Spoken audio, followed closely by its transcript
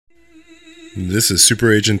This is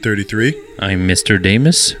Super Agent 33. I'm Mr.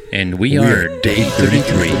 Damus, and we are Day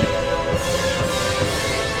 33.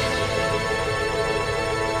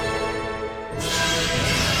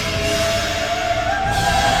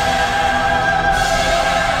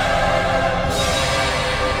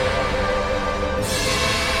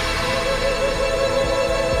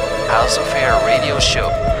 House Affair Radio Show.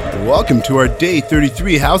 Welcome to our Day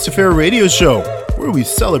 33 House Affair Radio Show, where we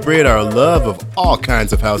celebrate our love of all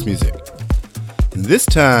kinds of house music. This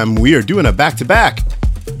time, we are doing a back-to-back.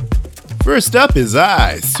 First up is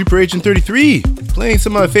I, Super Agent 33, playing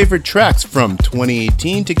some of my favorite tracks from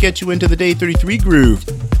 2018 to get you into the Day 33 groove.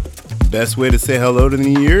 Best way to say hello to the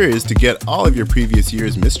new year is to get all of your previous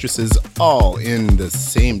year's mistresses all in the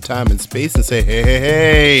same time and space and say, hey, hey,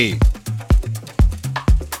 hey.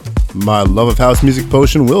 My Love of House Music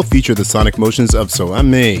potion will feature the sonic motions of So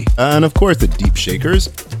Am Me, and of course the Deep Shakers.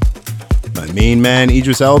 My main man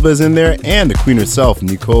Idris Elba is in there, and the queen herself,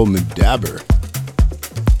 Nicole Mudaber.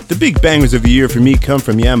 The big bangers of the year for me come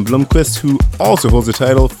from Jan Blomqvist, who also holds the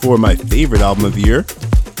title for my favorite album of the year,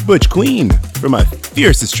 Butch Queen for my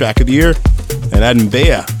fiercest track of the year, and Adam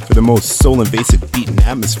Bea for the most soul-invasive beat and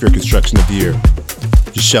atmosphere construction of the year.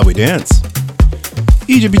 Shall we dance?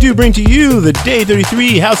 EW2 bring to you the Day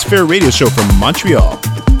 33 House Fair Radio Show from Montreal.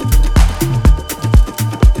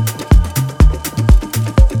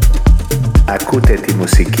 Ακούτε τη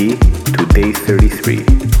μουσική του Day 33.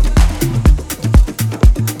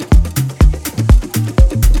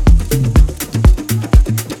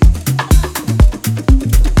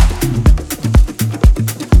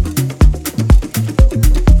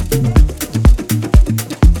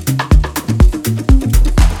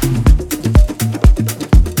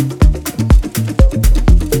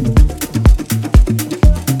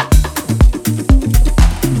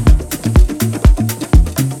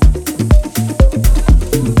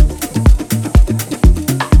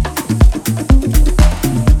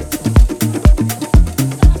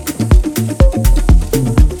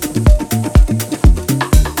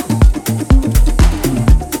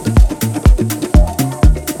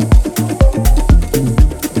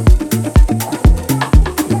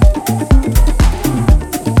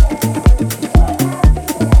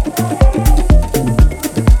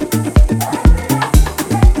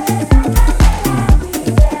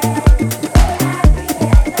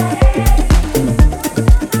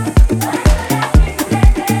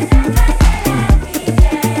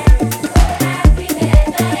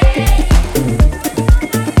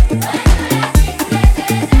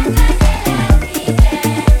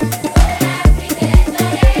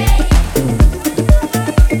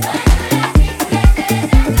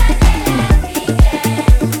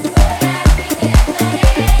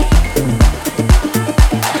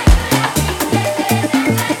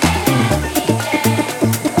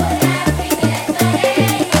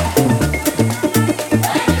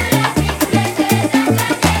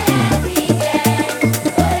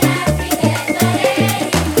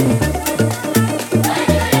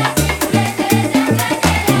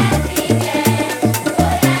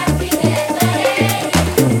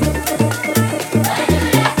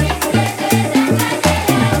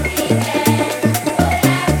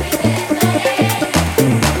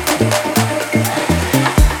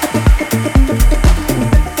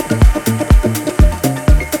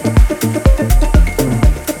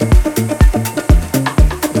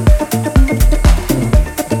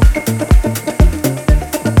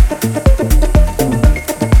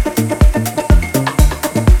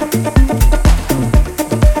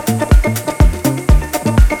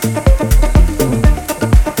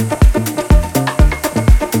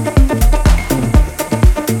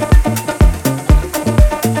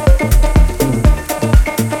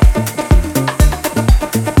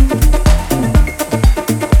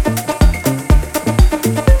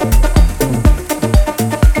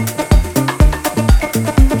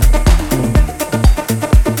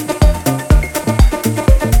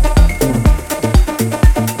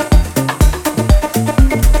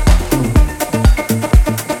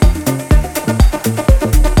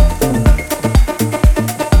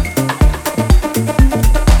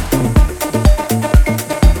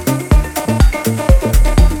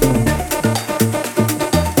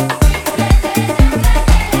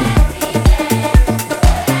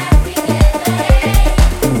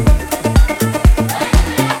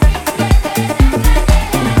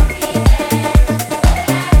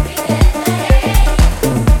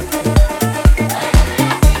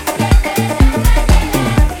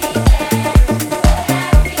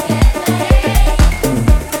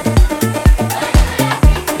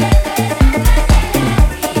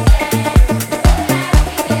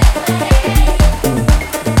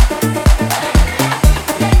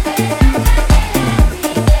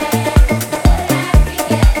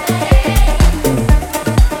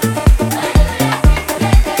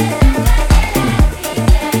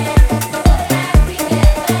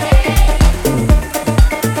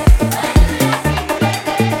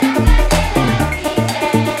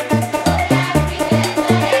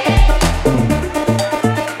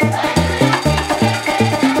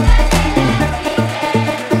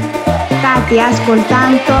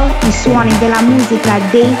 ascoltando i suoni della musica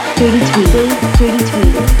Day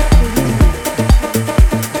 33.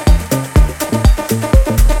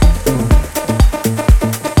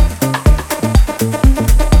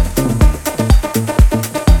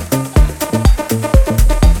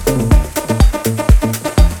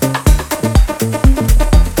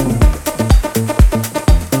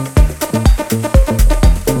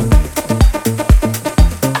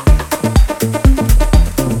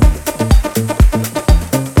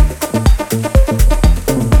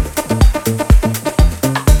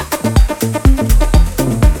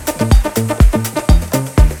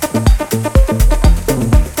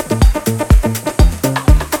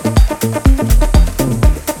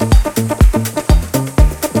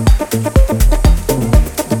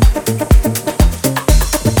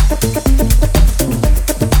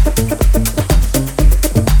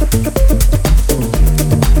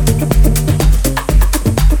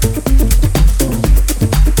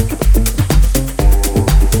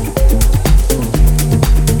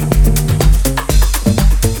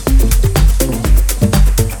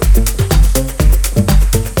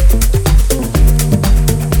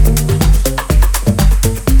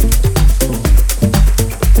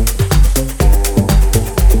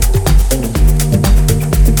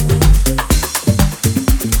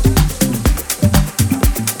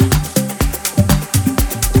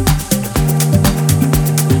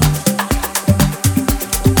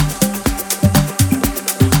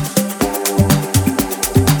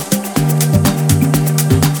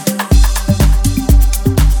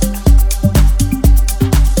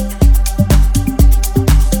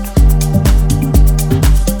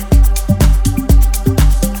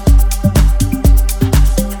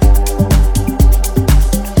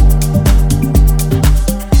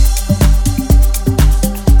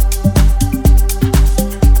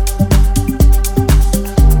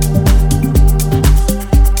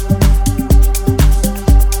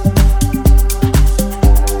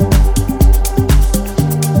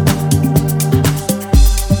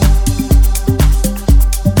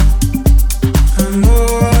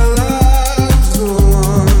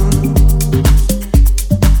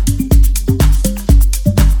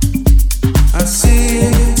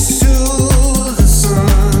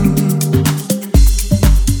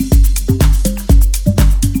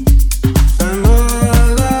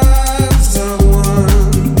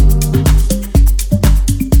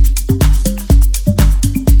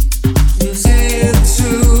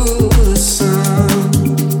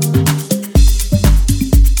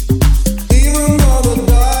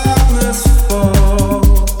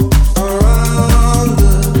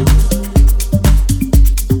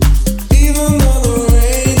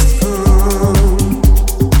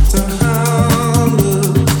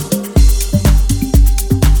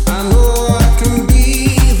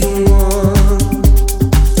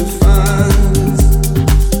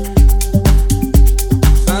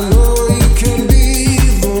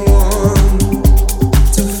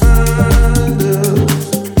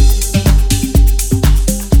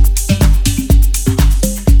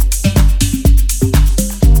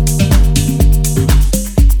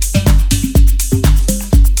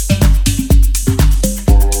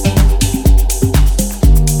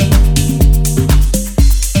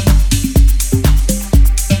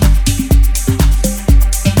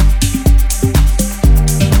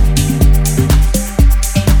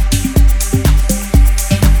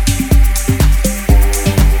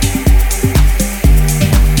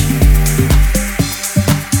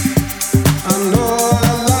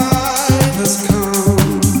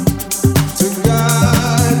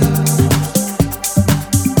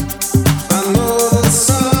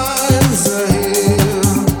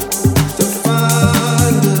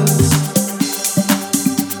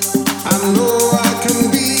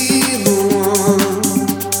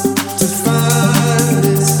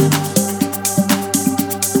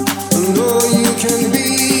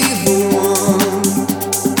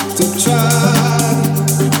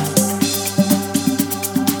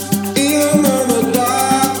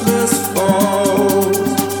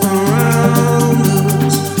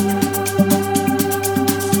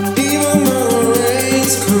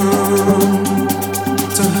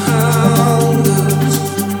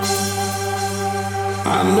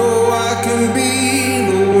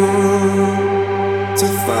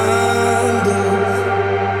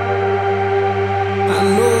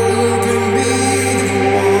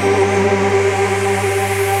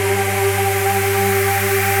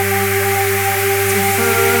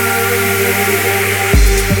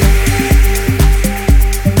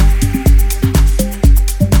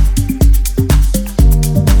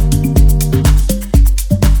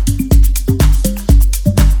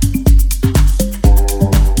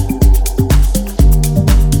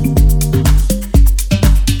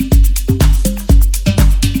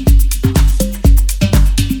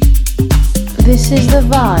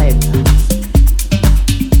 vibe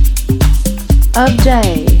of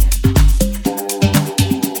day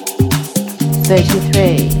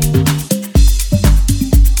 33.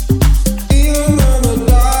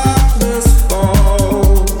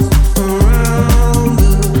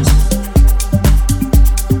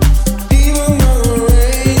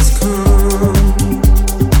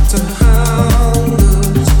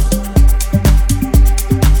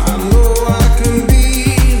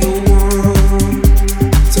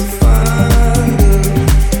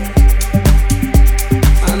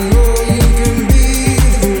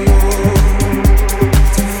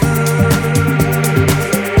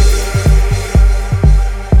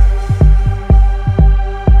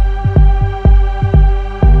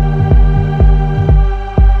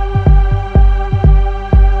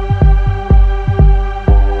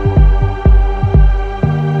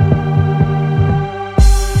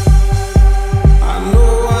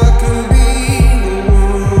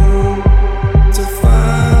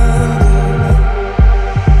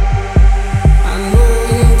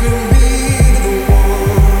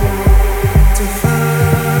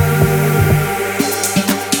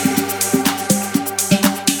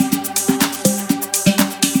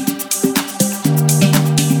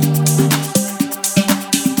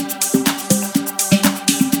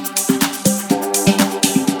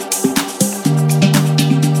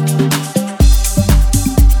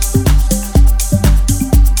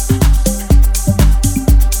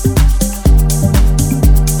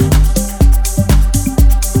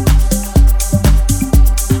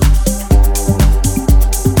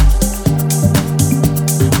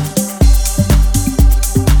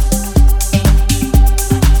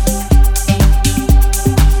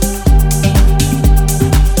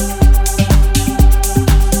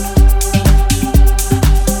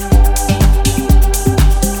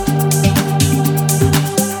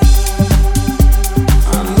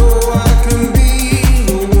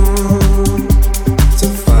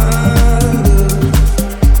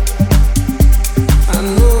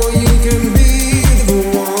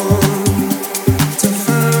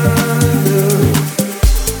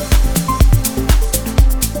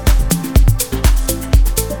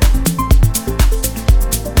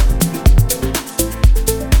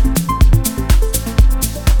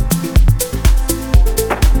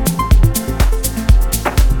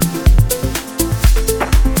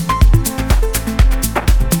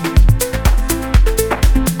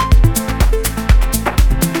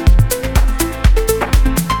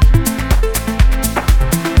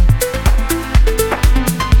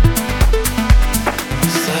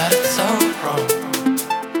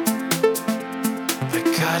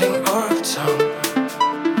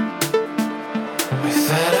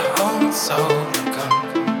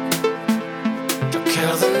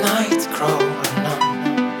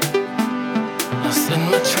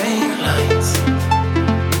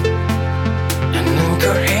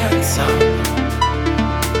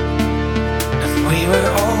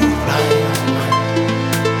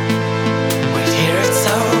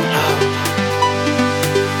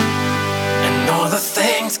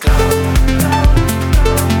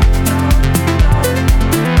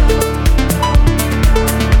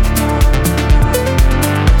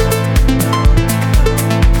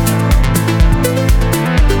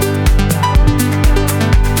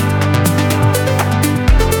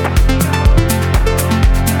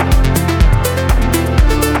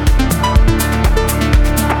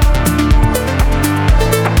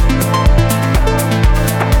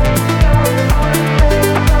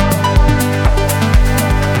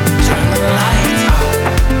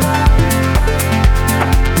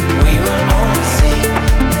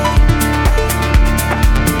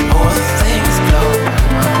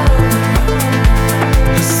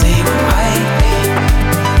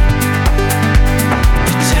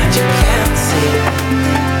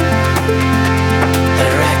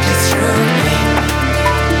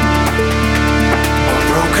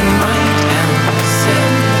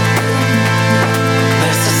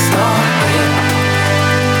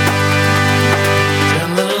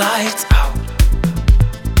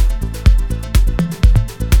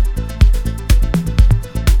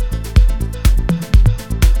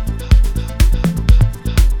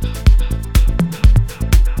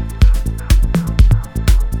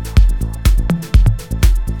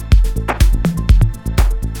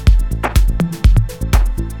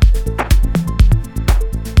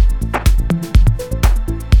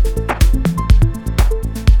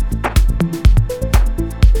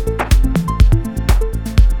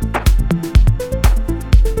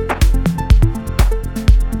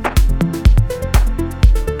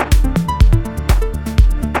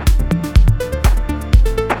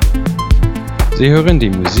 Sie hören die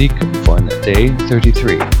Musik von Day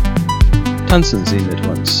 33. Tanzen Sie mit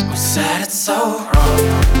uns.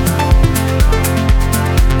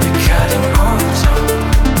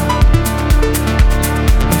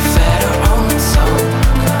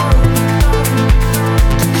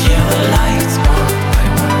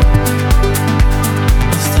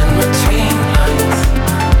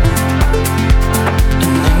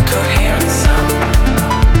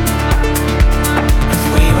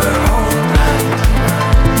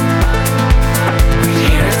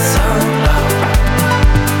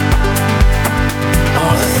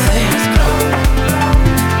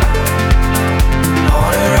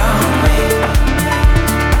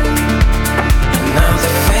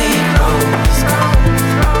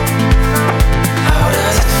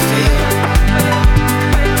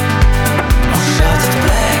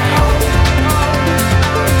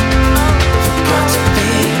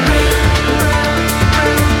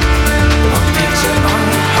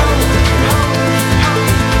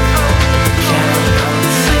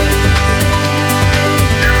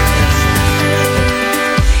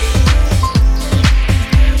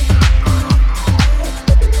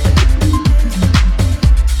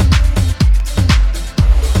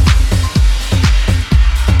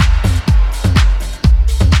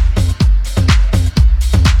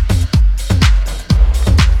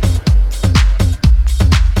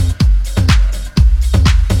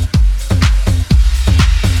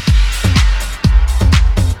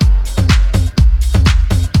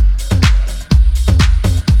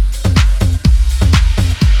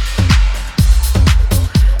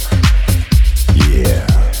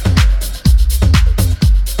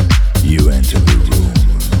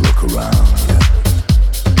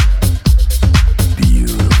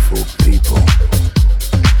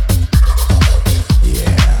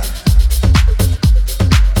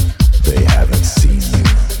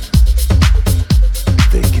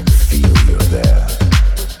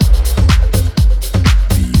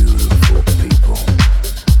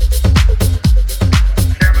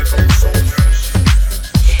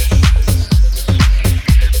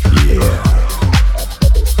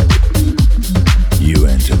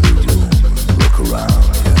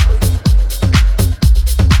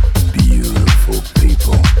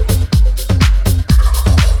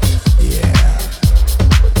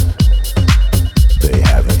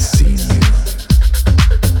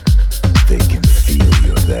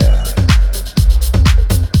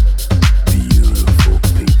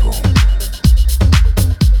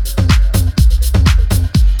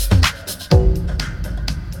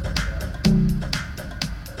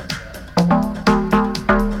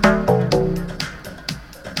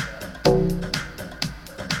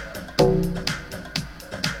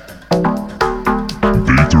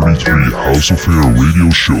 House of Hair radio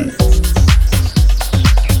show.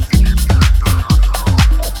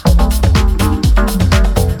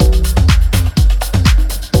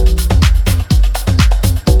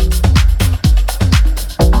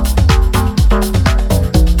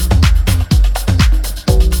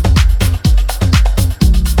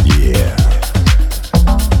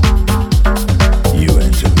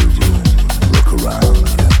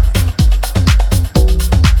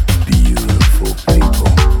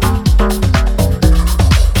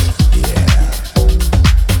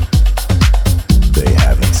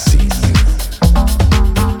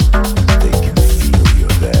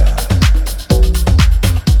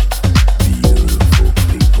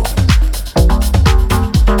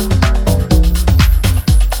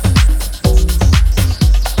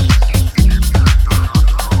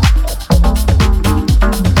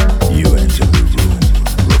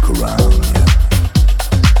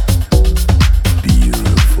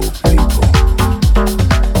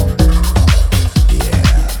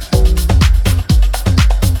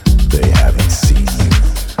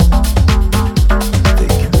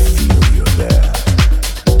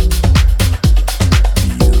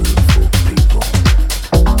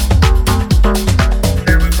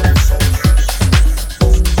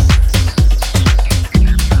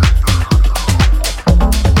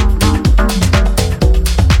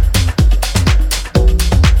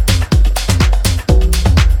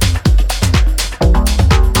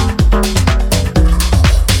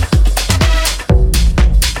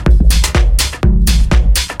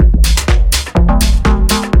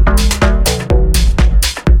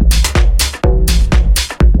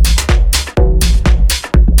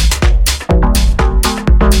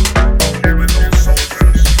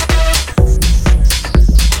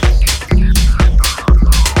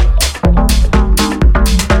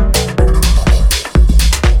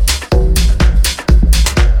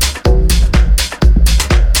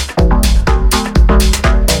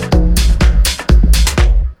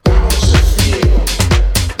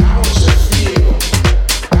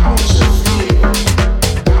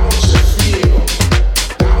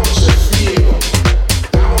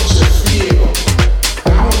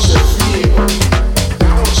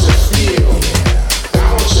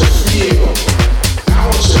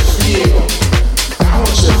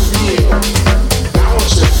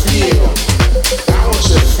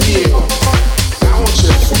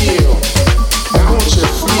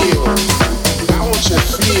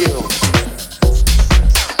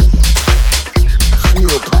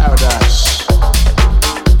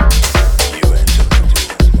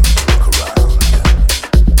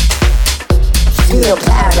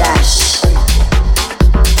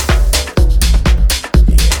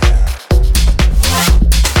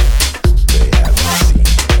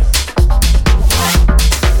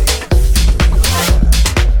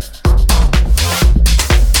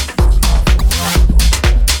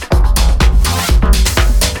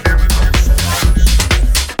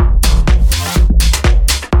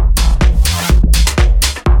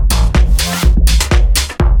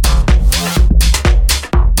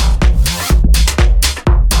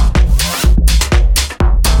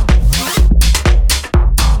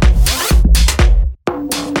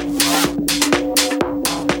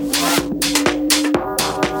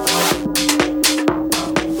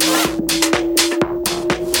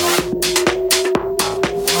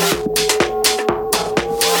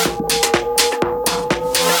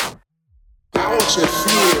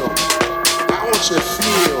 want you to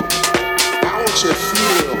feel. I want you to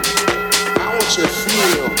feel. I want you to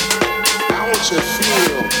feel. I want you to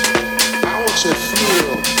feel. I want you to feel.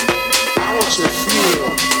 I want you to feel.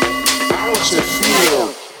 I want you to feel.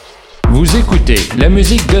 Vous écoutez la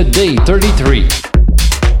musique de Day 33.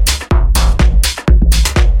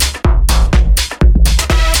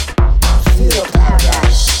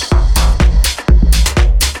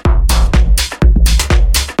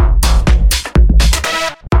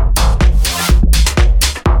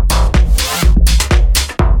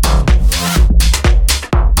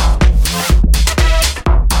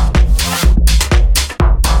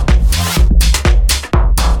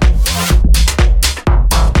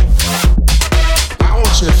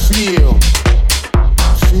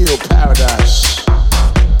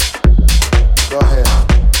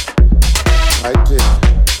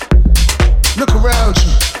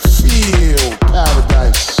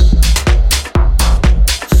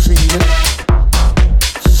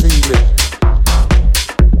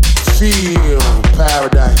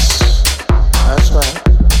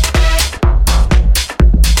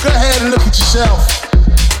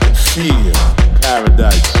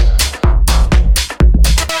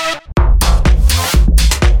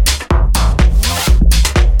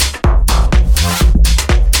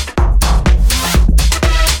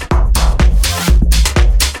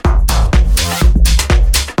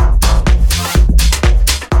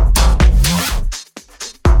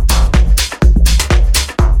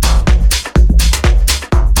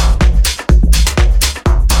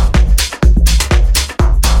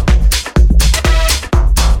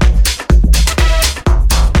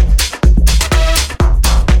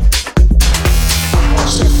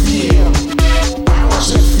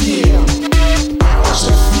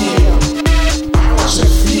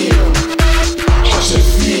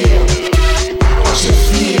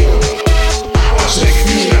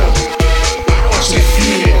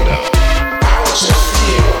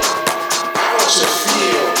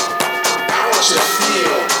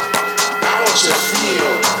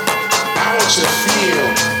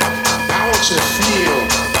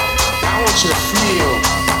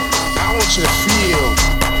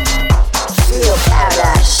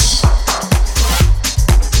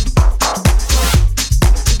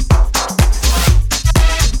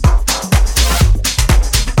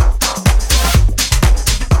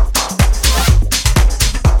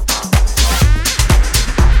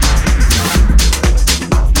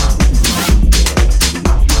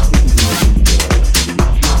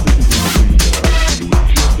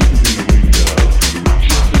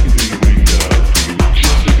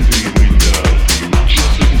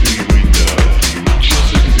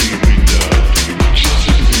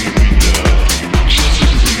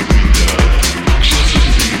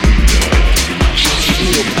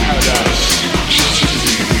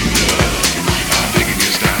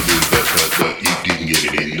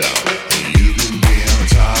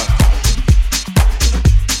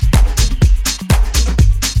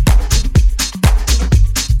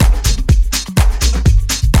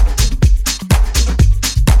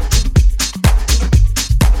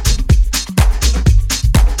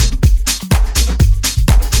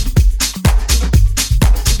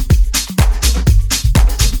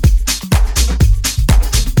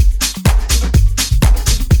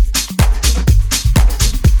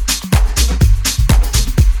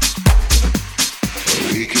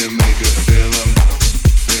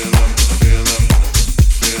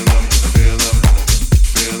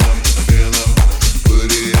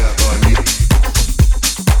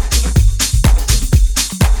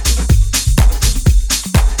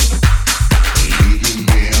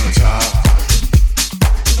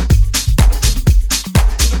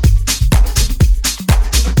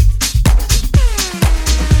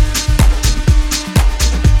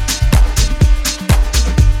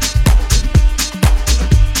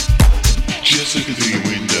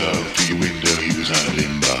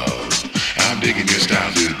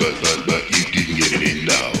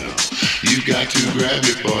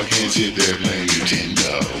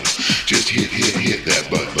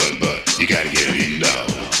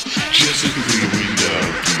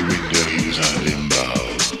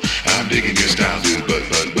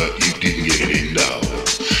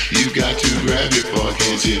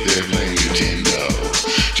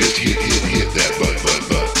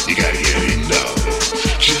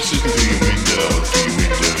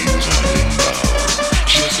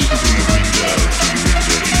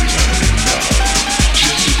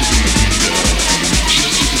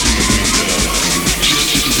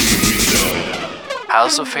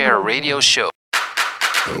 House of Air radio show.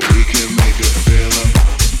 We can make a film.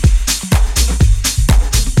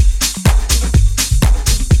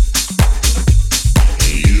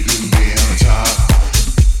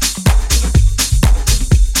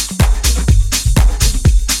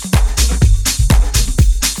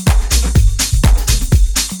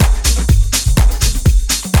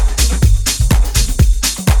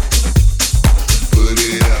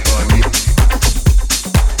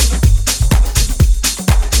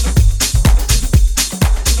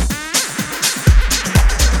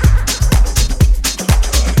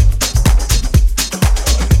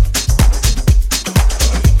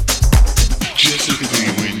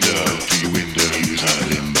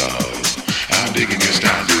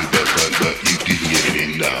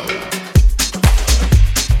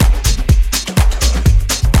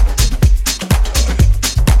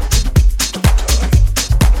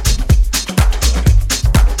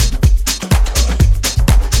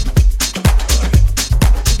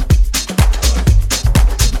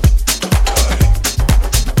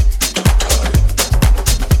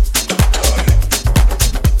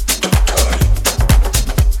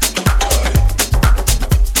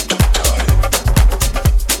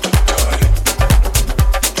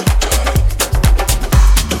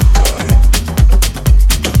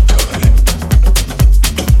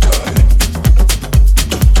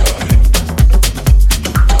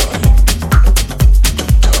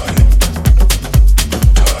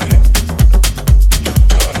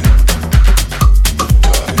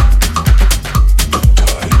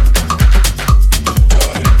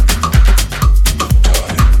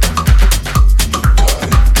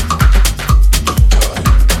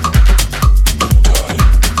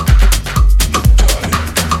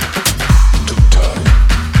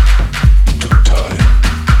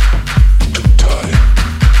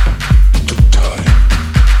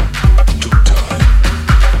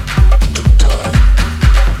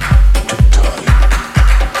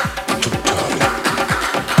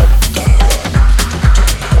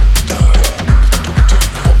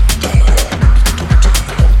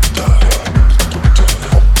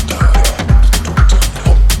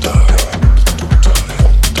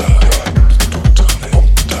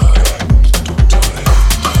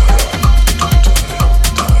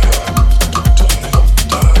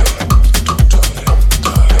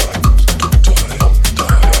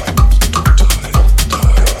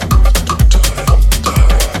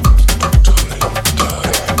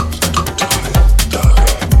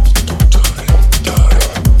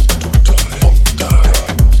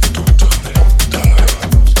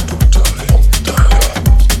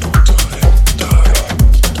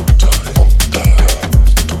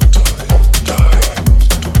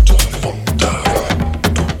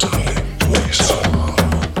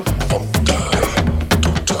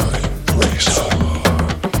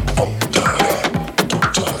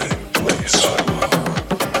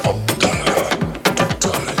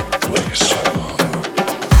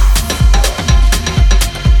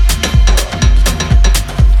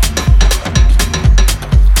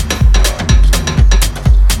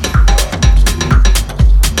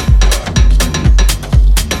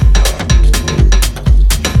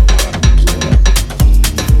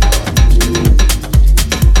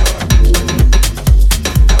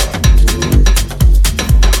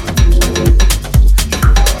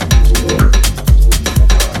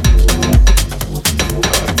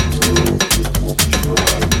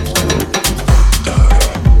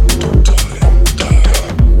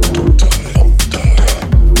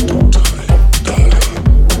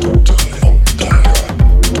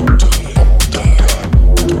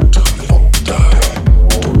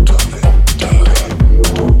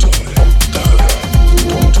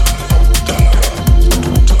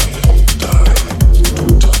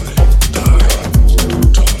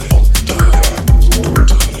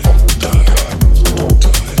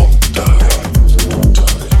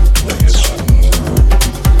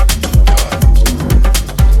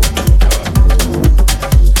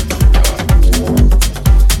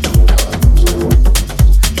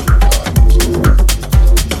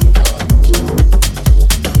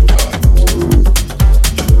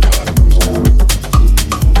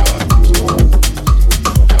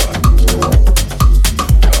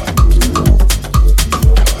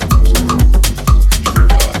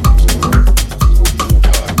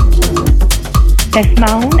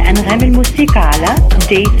 تسمعون أنغام الموسيقى على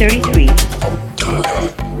Day 33.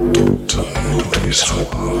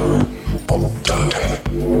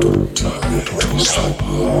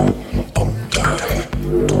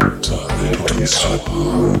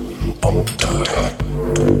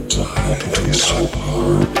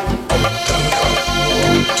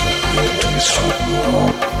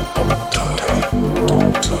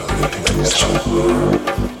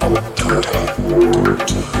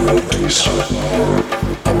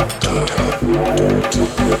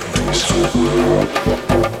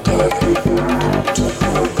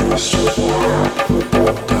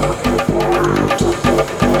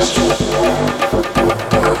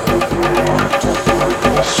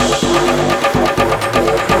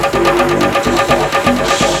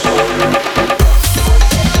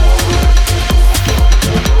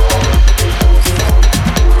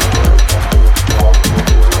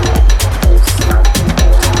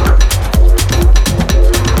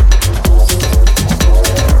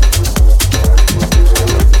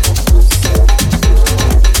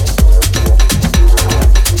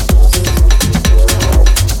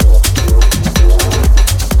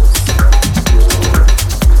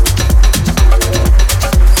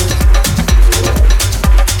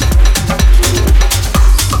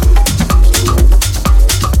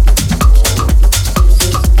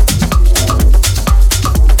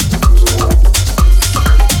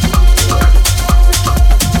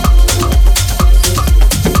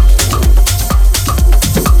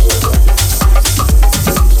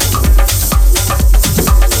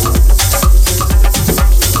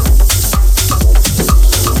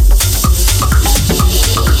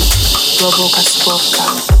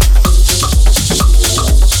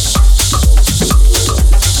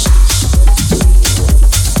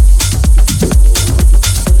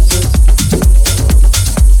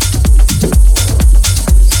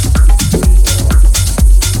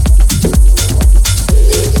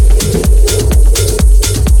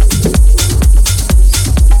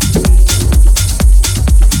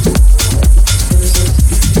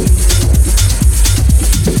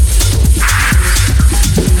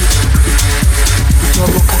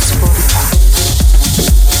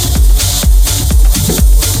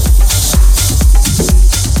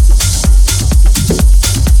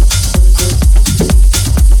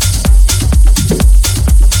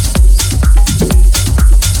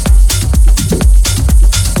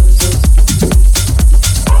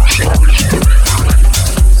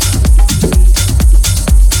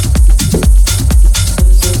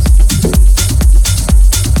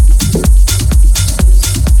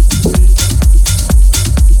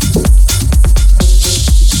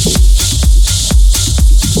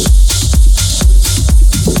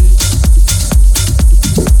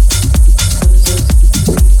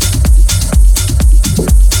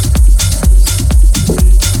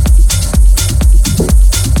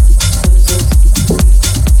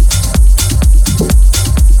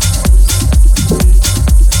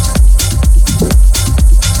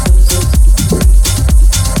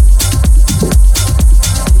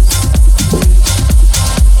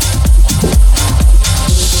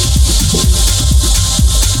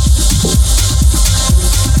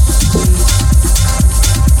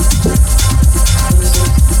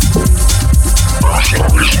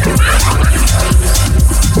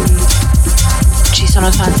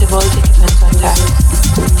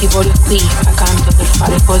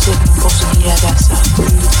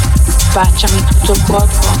 Baciami tutto il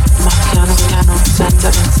corpo, ma piano piano, senza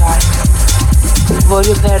pensare.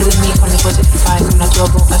 Voglio perdermi con le cose che fai con la tua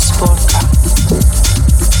bocca sporca.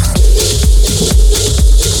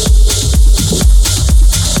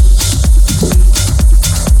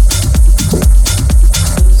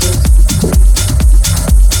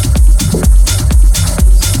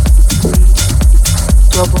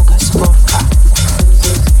 Tua bocca sporca.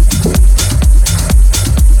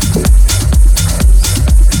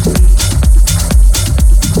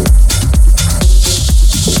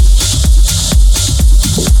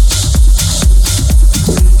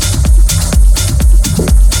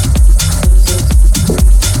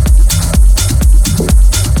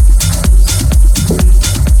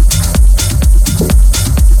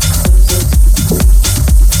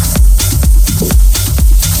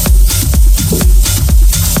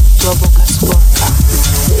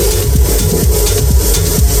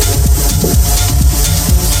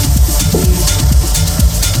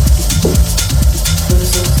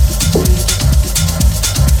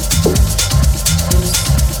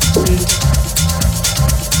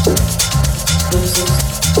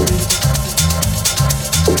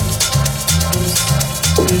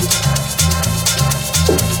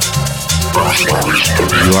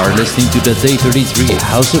 are listening to the Day 33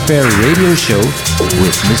 House Affair radio show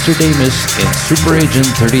with Mr. Damus and Super Agent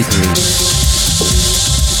 33.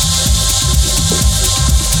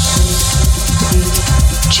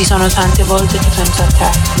 Ci sono tante volte che penso a te,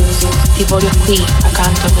 ti voglio qui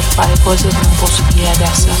accanto per fare cose che non posso dire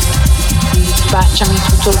adesso. Baciami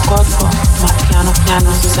tutto il corpo, ma piano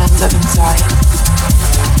piano senza pensare.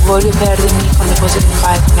 Voglio perdermi con le cose che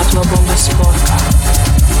fai con la tua bocca sporca.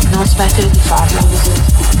 Non smettere di farlo.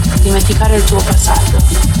 Dimenticare il tuo passato.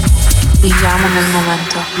 Viviamo nel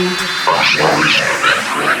momento.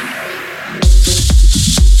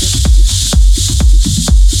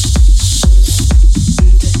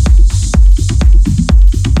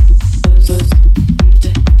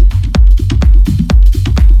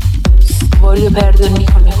 Voglio perdermi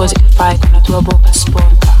con le cose che fai con la tua bocca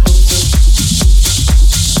sporca.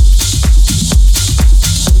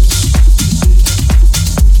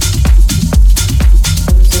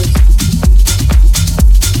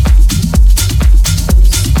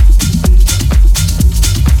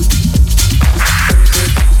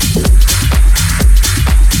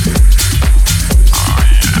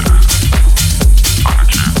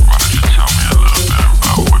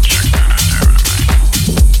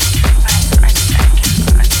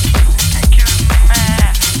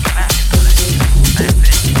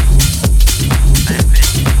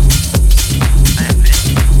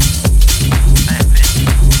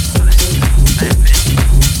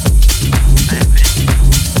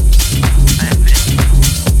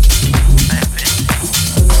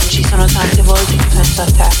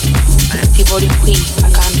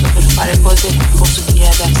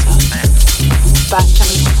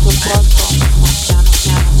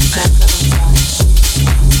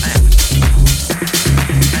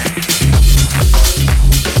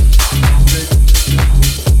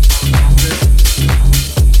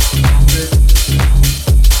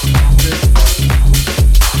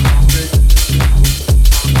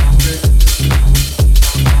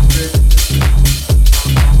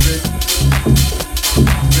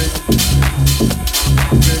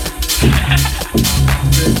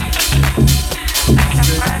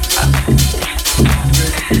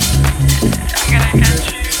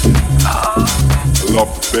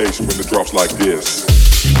 Like this.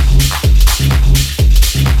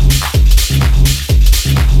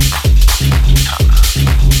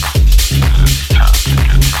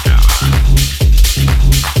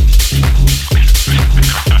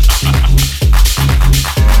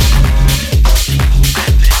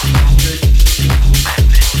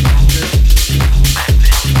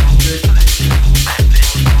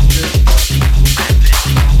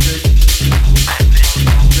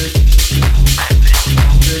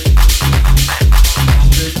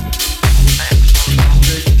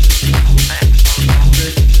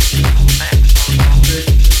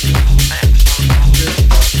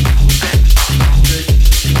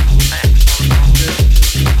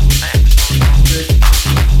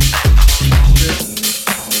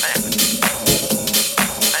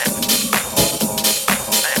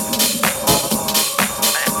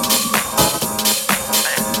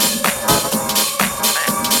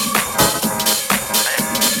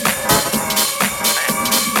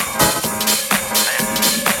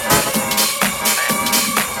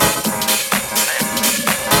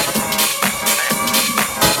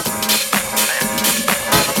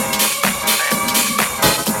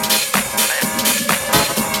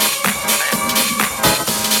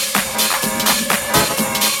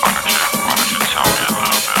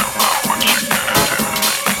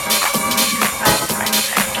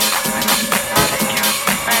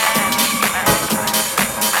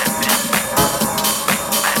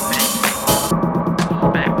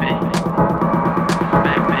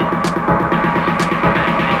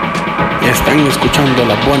 Están escuchando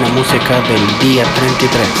la buena música del día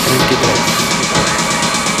 33.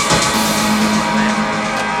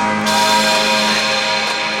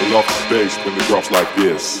 I love the bass when it drops like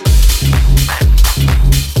this.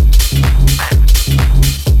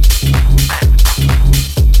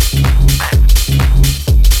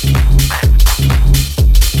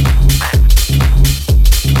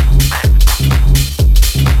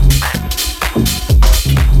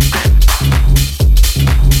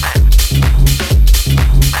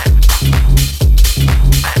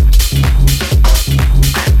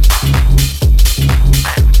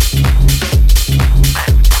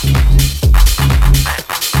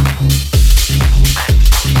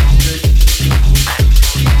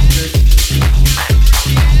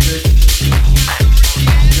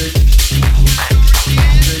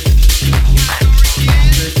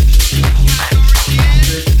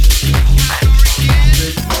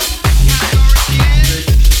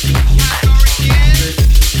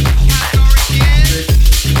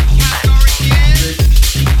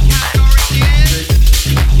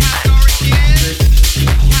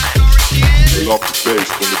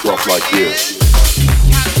 drops like this.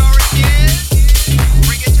 Category is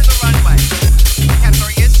bring it to the runway.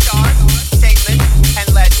 Category is stars, statements,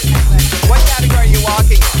 and legends. What category are you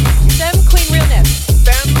walking in? Femme Queen Realness.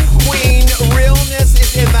 Femme Queen Realness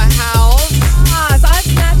is in the house. Ah, so I've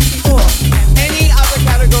snatched before. Any other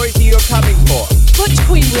categories you're coming for? Butch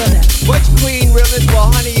Queen Realness. Butch Queen Realness.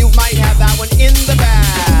 Well, honey, you might have that one in the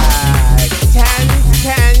bag.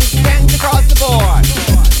 10 across the board.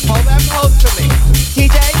 Hold that pose for me.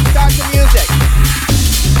 TJ, start the music.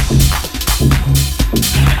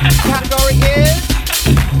 Category is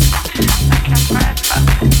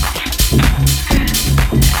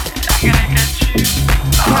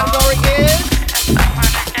category is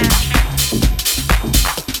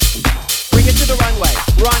bring it to the runway.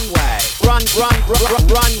 Runway.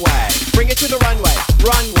 Bring it to the runway.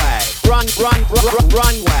 Runway.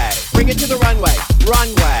 Runway. Bring it to the runway.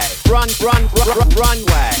 Runway.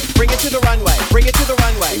 Runway. Bring it to the runway. Bring it to the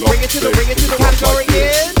runway. Bring it to the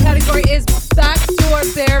category is backdoor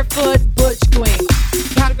barefoot Butch Queen.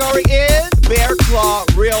 Category is bear claw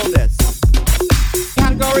realness.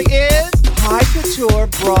 Category is high couture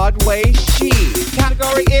Broadway chic.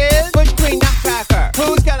 Category is Butch Queen nutcracker.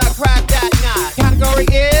 Who's gonna crack that nut? Category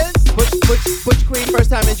is Butch Queen first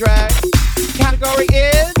time in drag. Category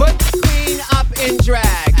is Butch Queen up in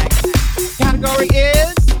drag. Category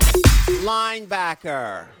is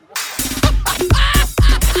linebacker.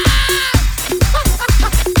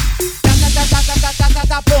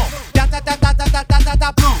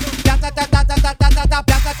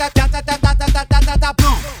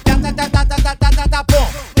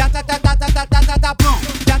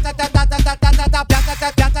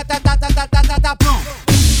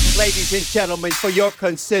 Ladies and gentlemen, for your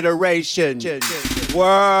consideration,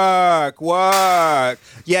 work.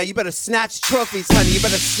 Yeah, you better snatch trophies, honey. You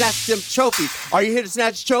better snatch them trophies. Are you here to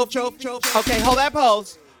snatch trophy? Okay, hold that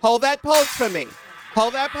pose. Hold that pose for me.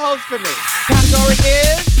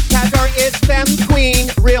 Category is Femme Queen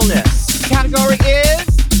Realness. Category is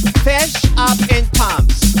Fish Up in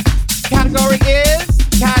Pumps. Category is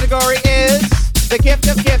The Gift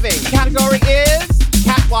of Giving. Category is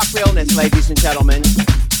Catwalk Realness, ladies and gentlemen.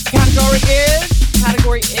 Category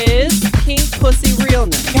is Pink Pussy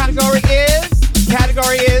Realness. Category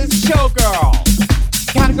is Showgirl.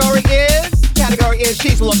 Category is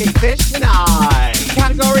She's Looking Fish Tonight.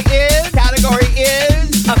 Category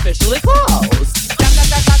is Officially Closed.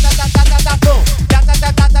 Boom.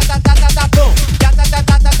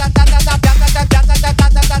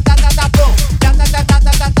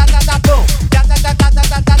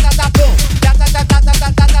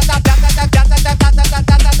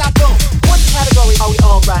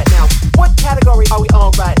 What category are we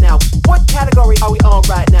on right now? What category are we on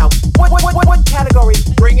right now? What category?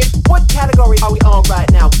 Bring it. What category are we on right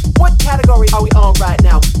now? What category are we on right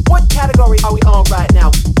now? What category are we on right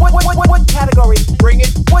now? What category? Bring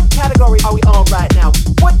it. What category are we on right now?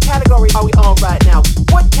 What category are we on right now?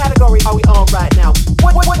 What category are we on right now?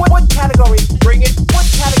 What category? Bring it. What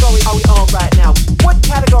category are we on right now? What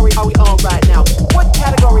category are we on right now? What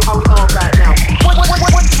category are we on right now?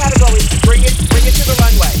 What category? Bring it. Bring it to the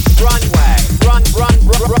runway. Runway.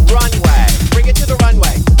 Runway. Bring it to the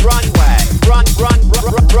runway. Runway.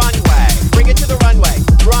 Runway. Bring it to the runway.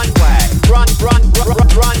 Runway.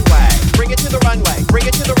 Runway. Bring it to the runway. Bring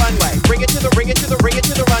it to the runway. Bring it to the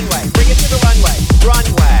runway. Bring it to the runway.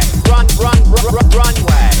 Runway.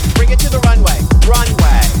 Runway. Bring it to the runway.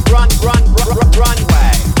 Runway.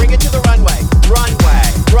 Runway. Bring it to the runway. Runway.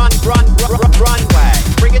 Runway.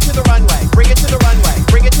 Bring it to the runway. Bring it to the runway.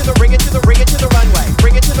 Bring it to the runway. Bring it to the runway.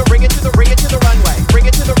 Bring it to the runway. Bring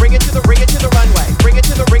it to the runway. Bring it to the runway. Bring it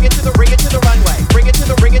to the runway. Bring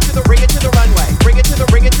it to the runway. Bring it to the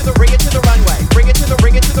runway. Bring it to the runway. Bring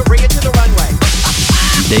it to the runway.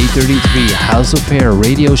 Day 33 House of Hair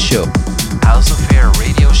Radio Show. House of Hair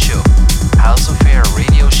Radio Show. House of Hair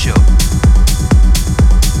Radio Show.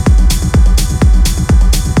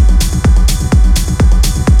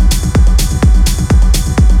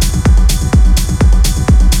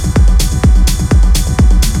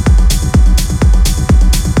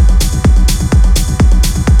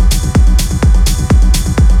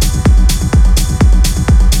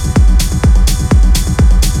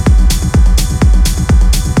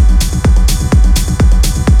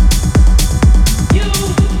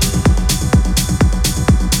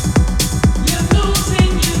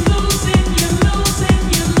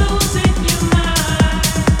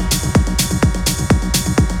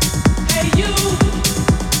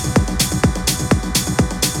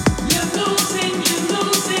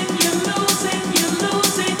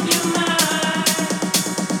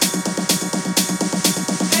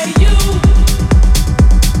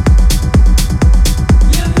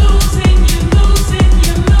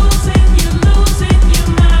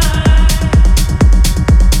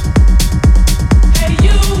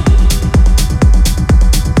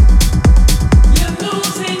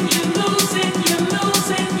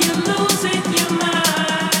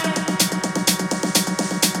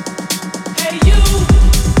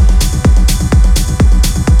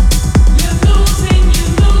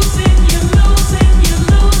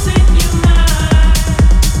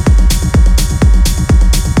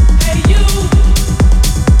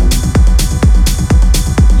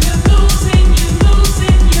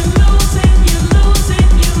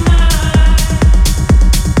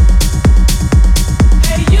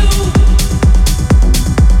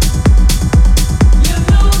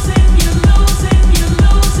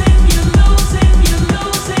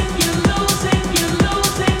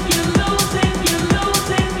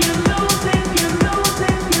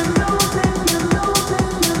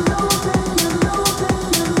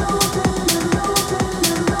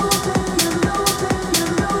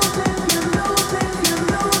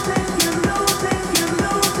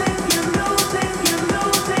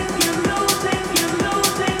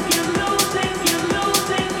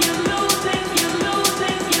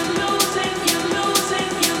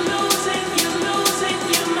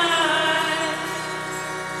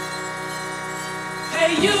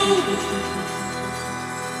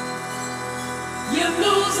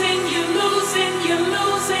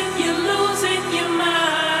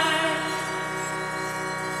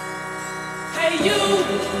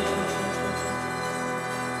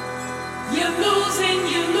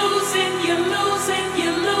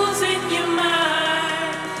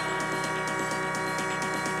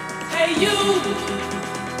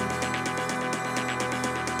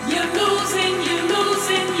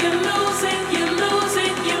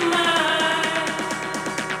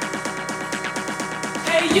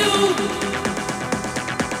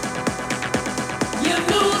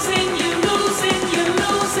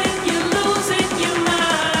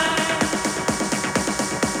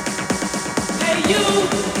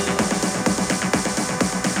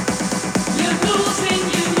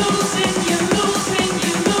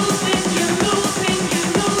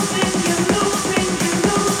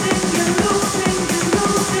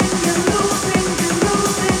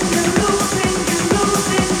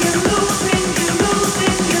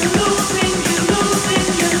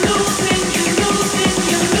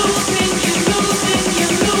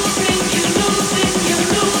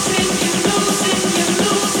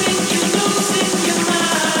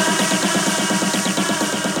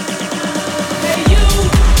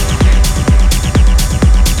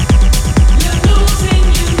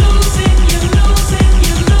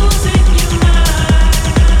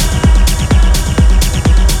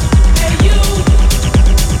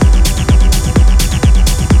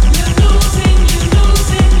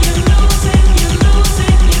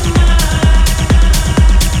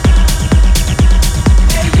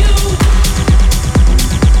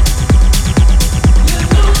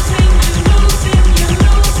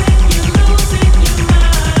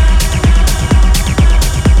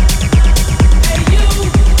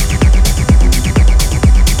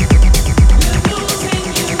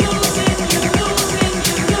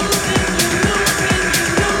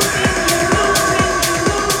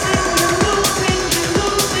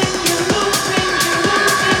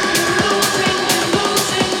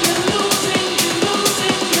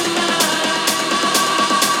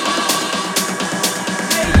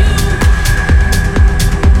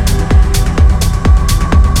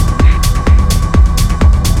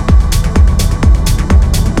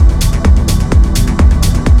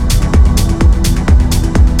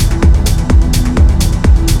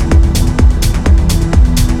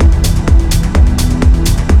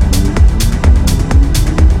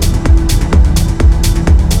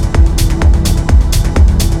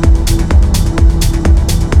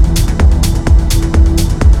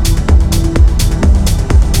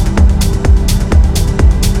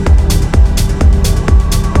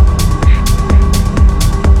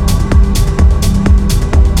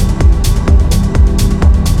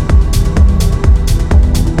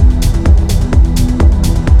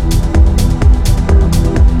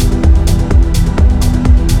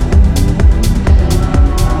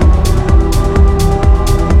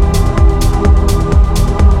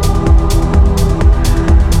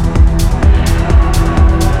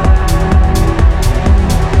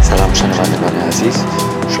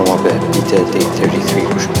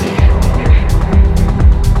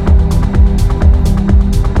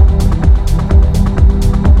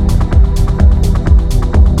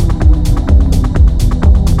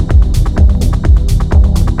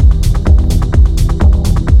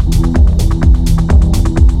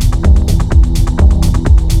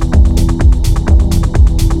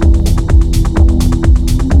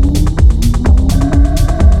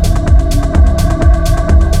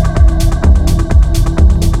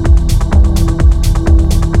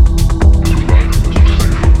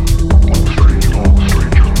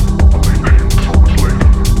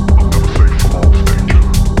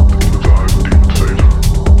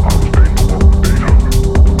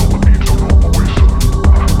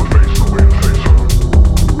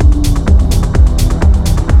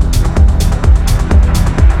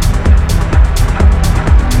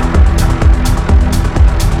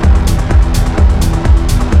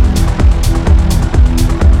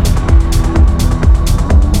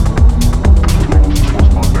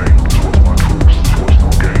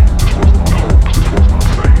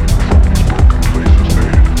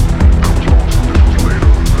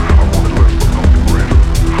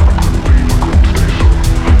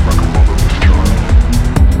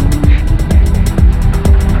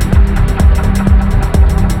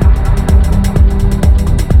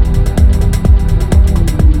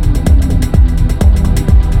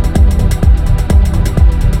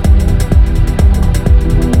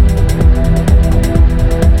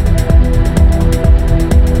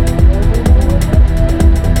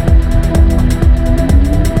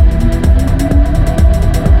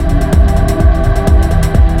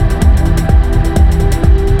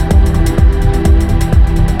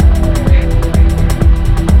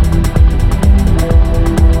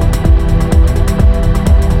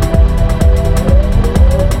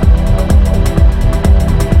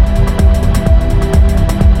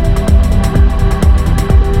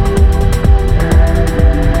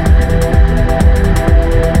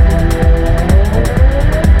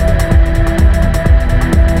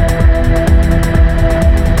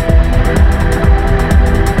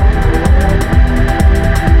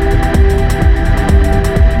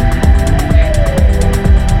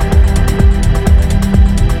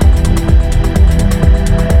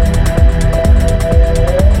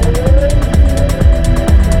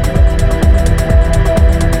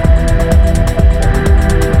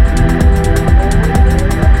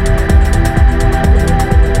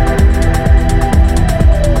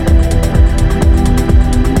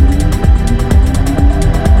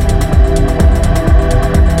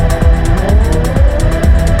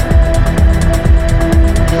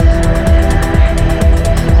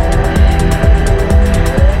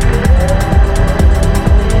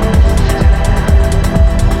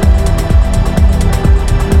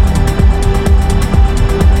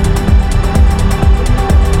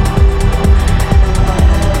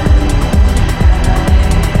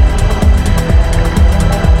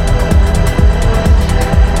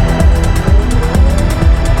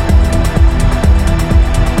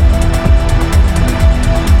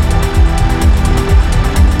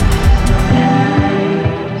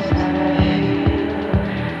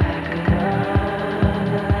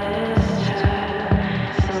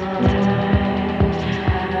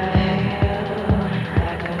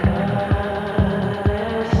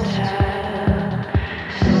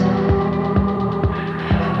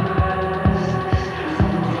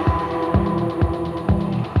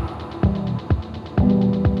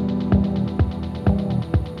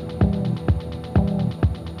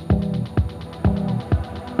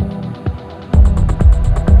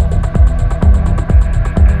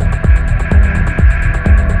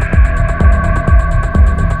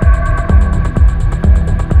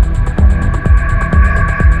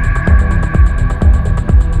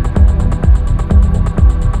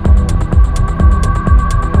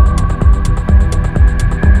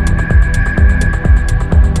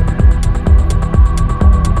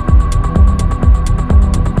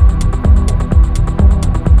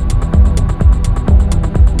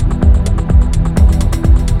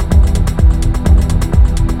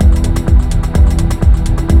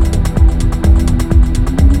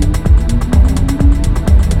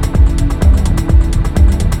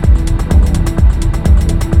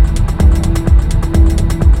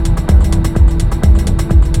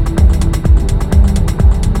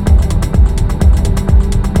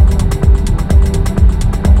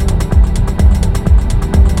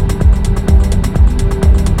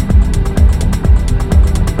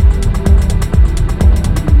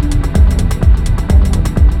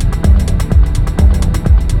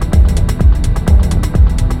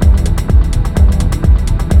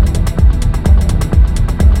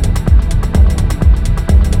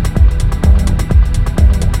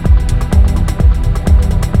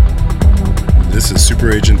 This is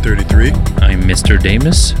Super Agent 33. I'm Mr.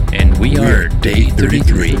 Damus, and we are Day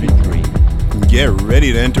 33. Get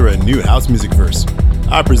ready to enter a new house music verse.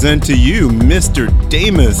 I present to you Mr.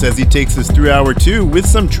 Damus as he takes us through hour 2 with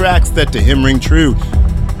some tracks that to him ring true,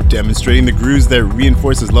 demonstrating the grooves that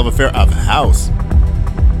reinforce his love affair of house.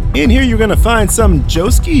 In here you're gonna find some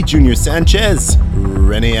Joski, Junior Sanchez,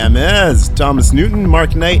 Rene Amesz, Thomas Newton,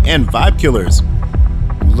 Mark Knight, and Vibe Killers.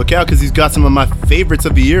 Look out, because he's got some of my favorites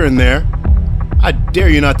of the year in there. I Dare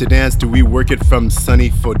You Not to Dance to We Work It from Sonny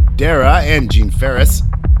Fodera and Gene Ferris.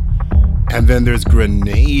 And then there's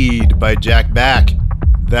Grenade by Jack Back.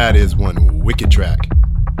 That is one wicked track.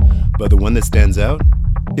 But the one that stands out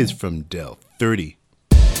is from Del 30.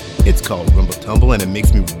 It's called Rumble Tumble, and it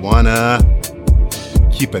makes me wanna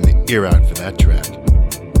keep an ear out for that track.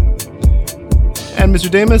 And Mr.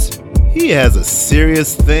 Damus, he has a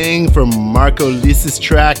serious thing for Marco Lisa's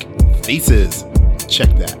track, Faces. Check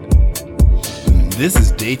that. And this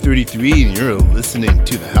is Day 33, and you're listening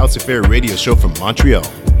to the House Affair radio show from Montreal.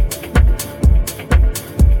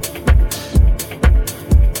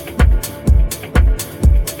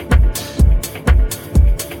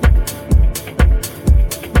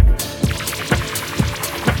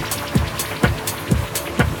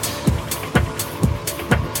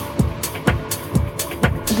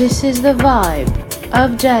 This is the vibe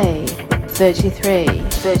of Day 33,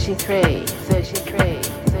 33, 33.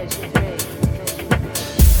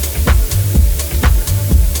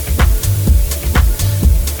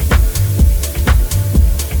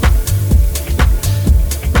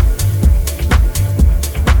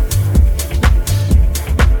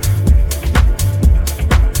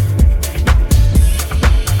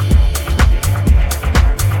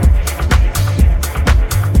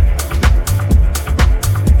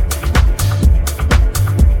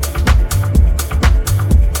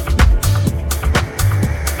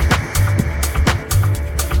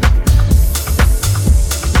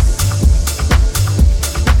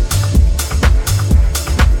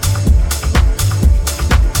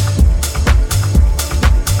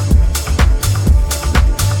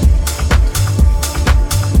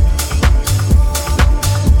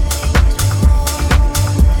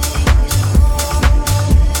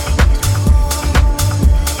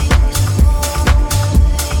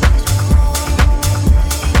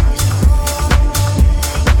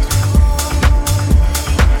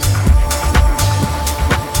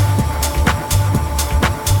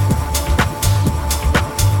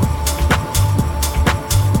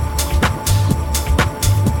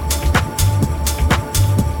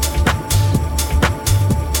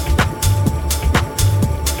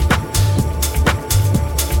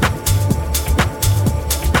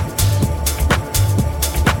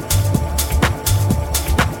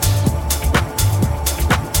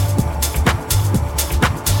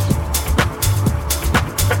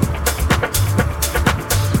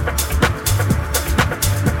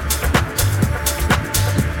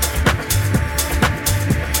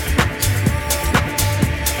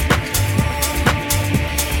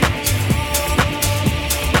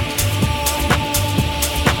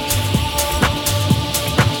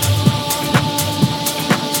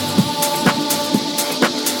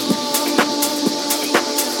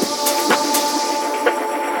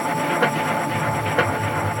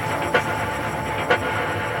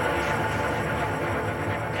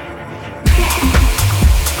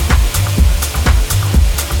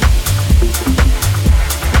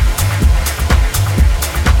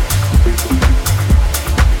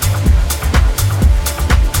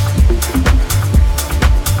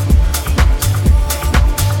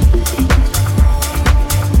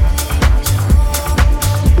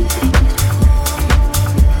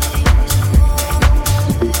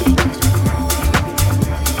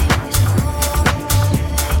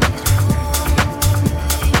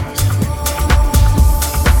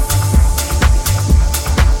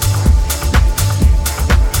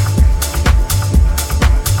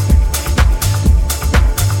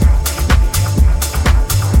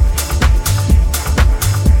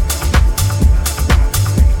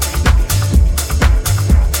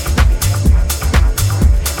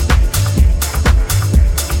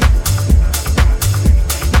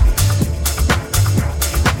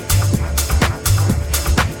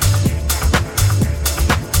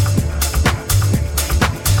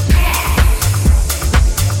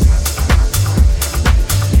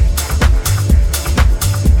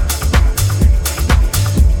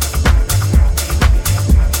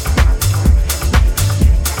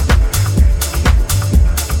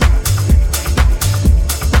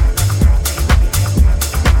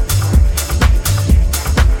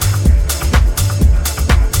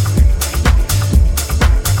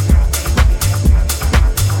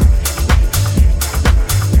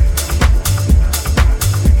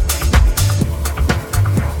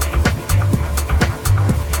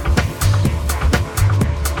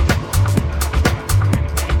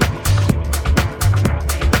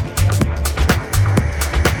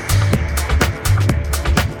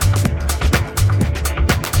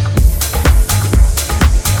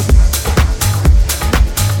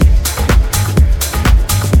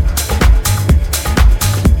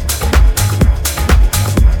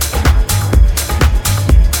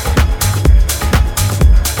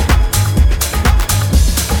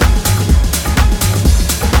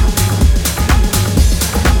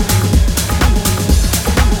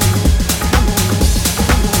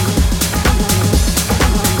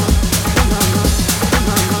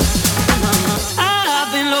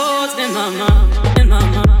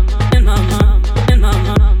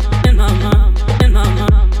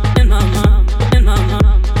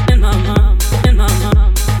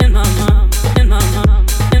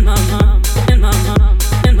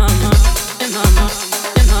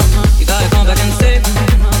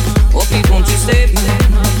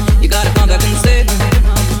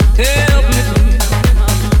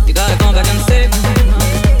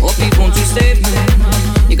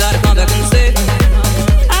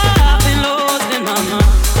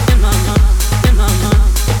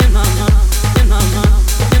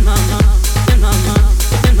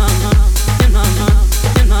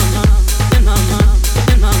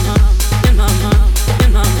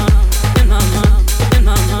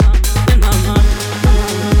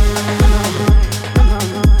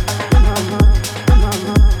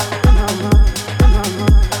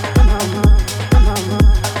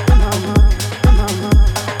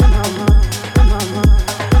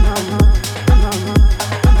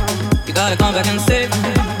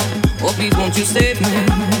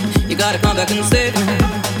 back and save me.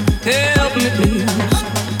 Help me,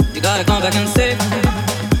 please. You gotta come back and save me.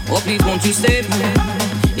 Oh, please, won't you save me?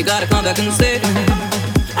 You gotta come back and save me.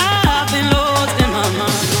 I've been lost in my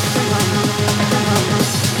mind.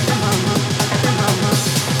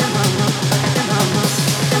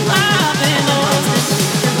 I've been lost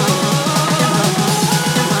in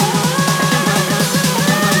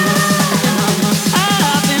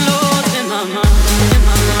I've been lost in my mind.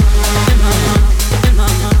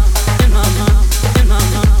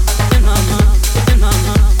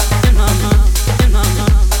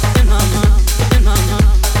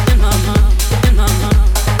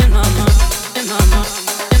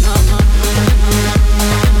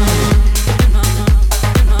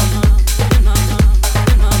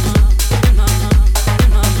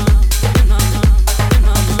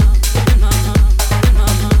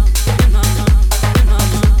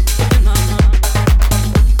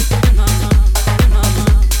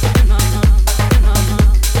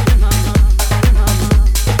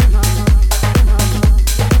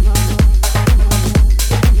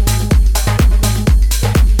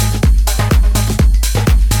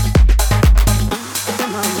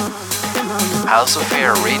 House of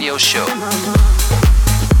Air radio show.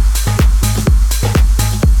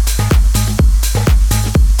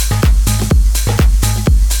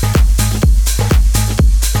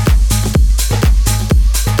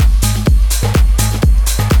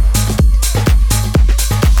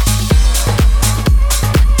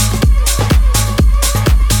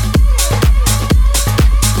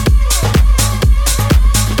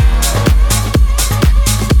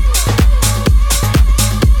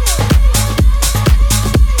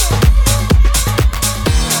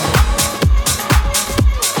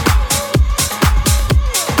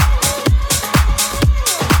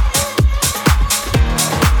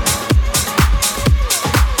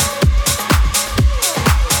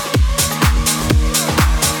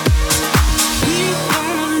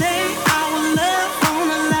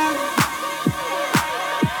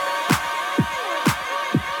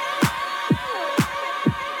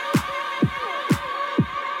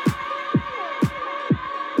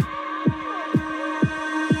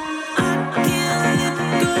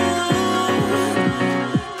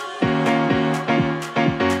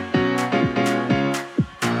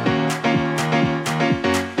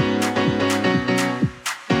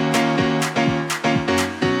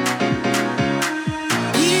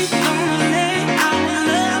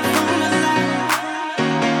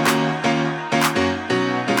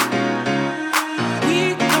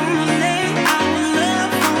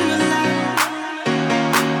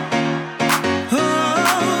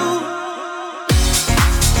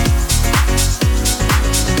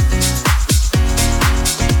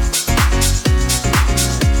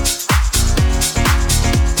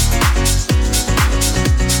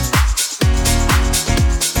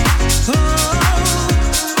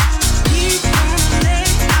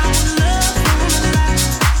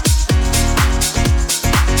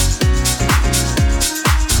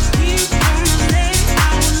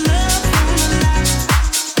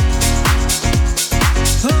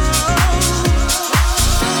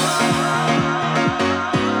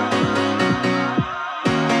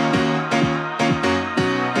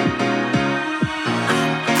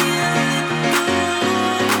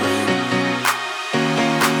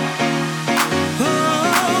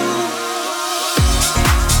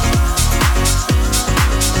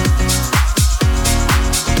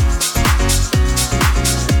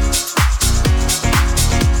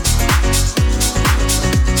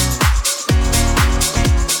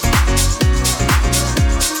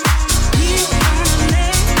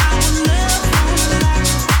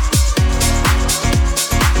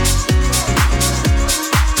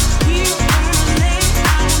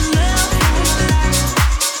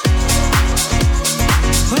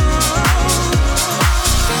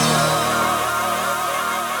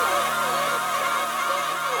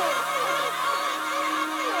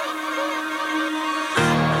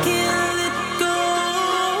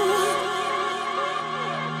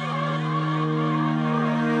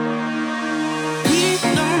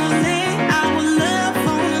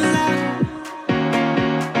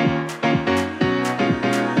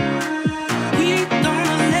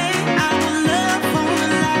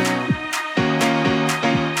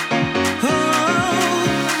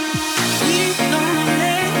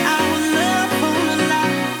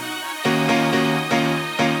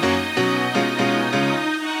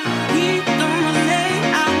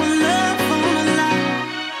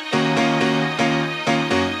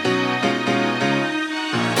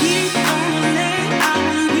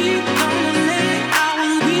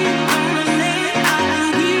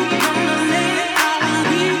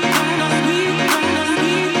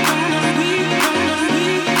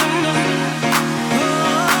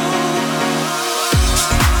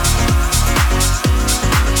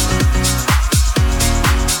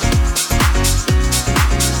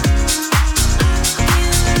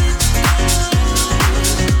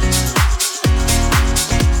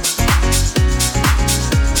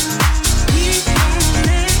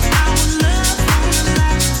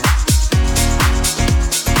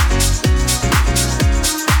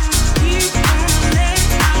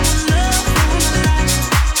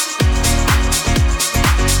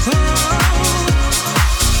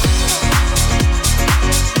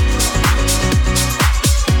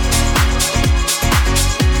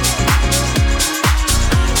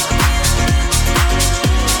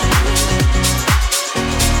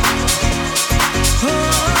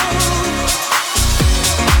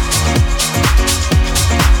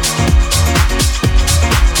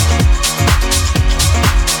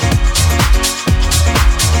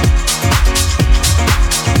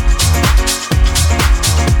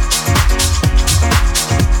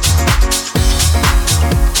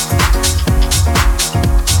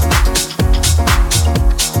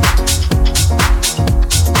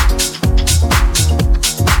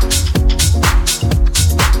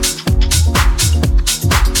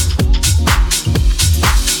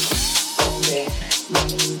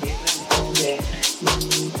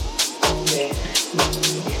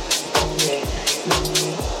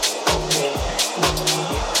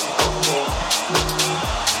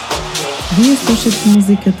 Вие слушате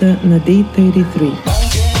музиката на Day 33.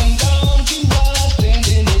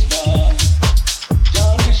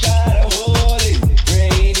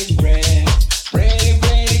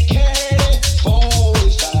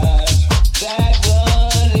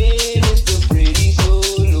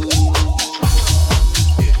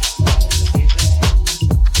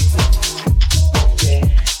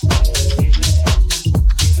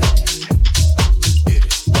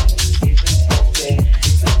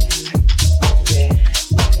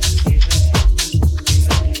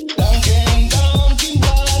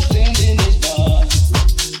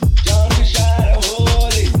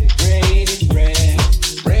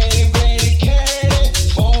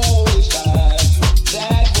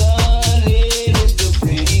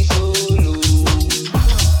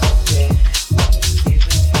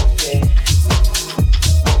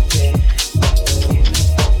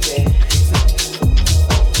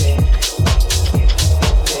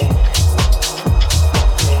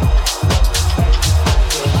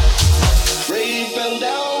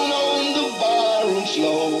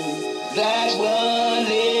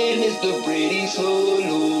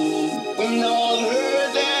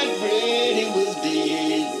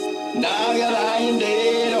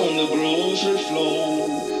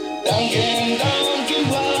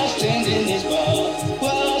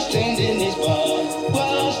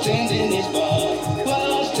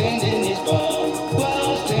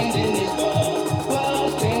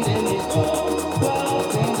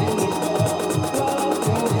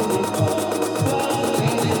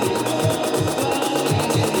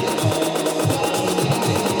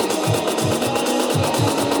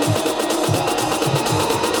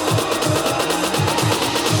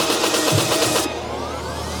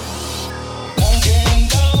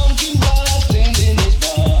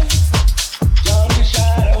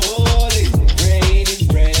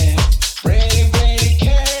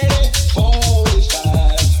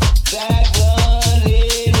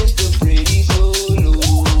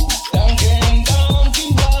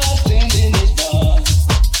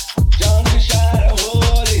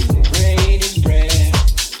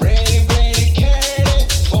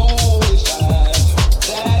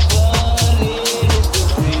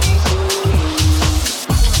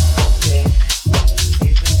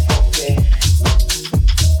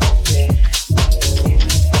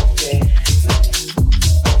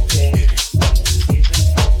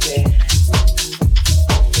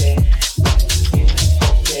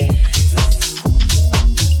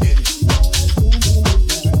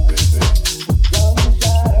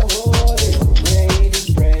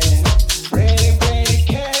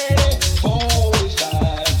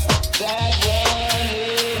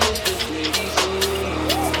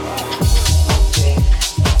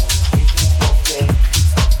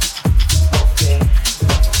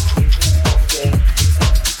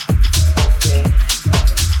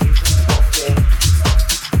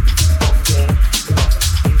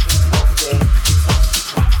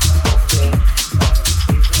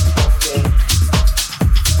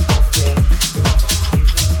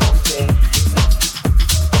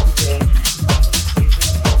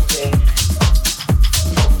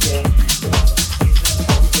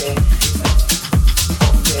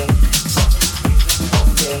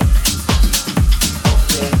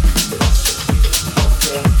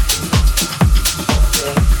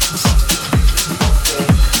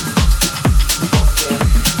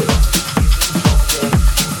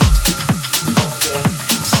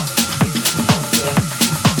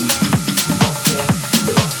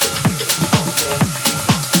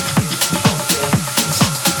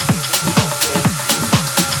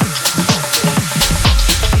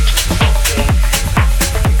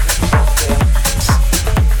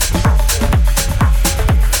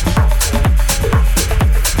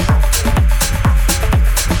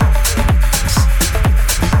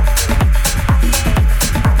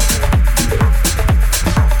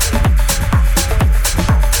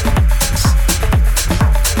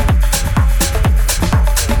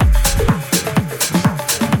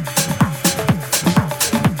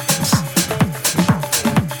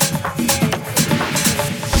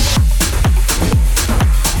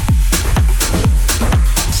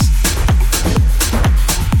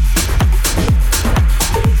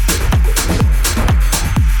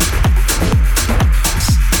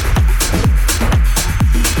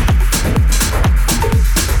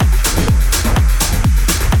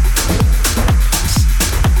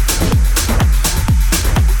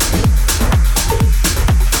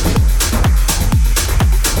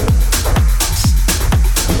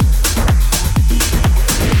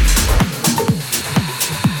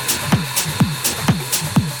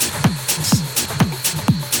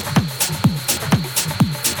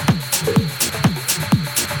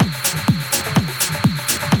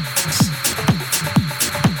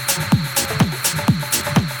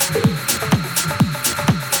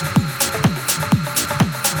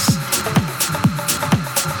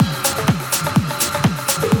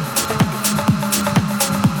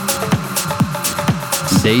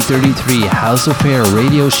 Day 33 House Affair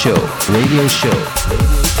Radio Show. Radio Show.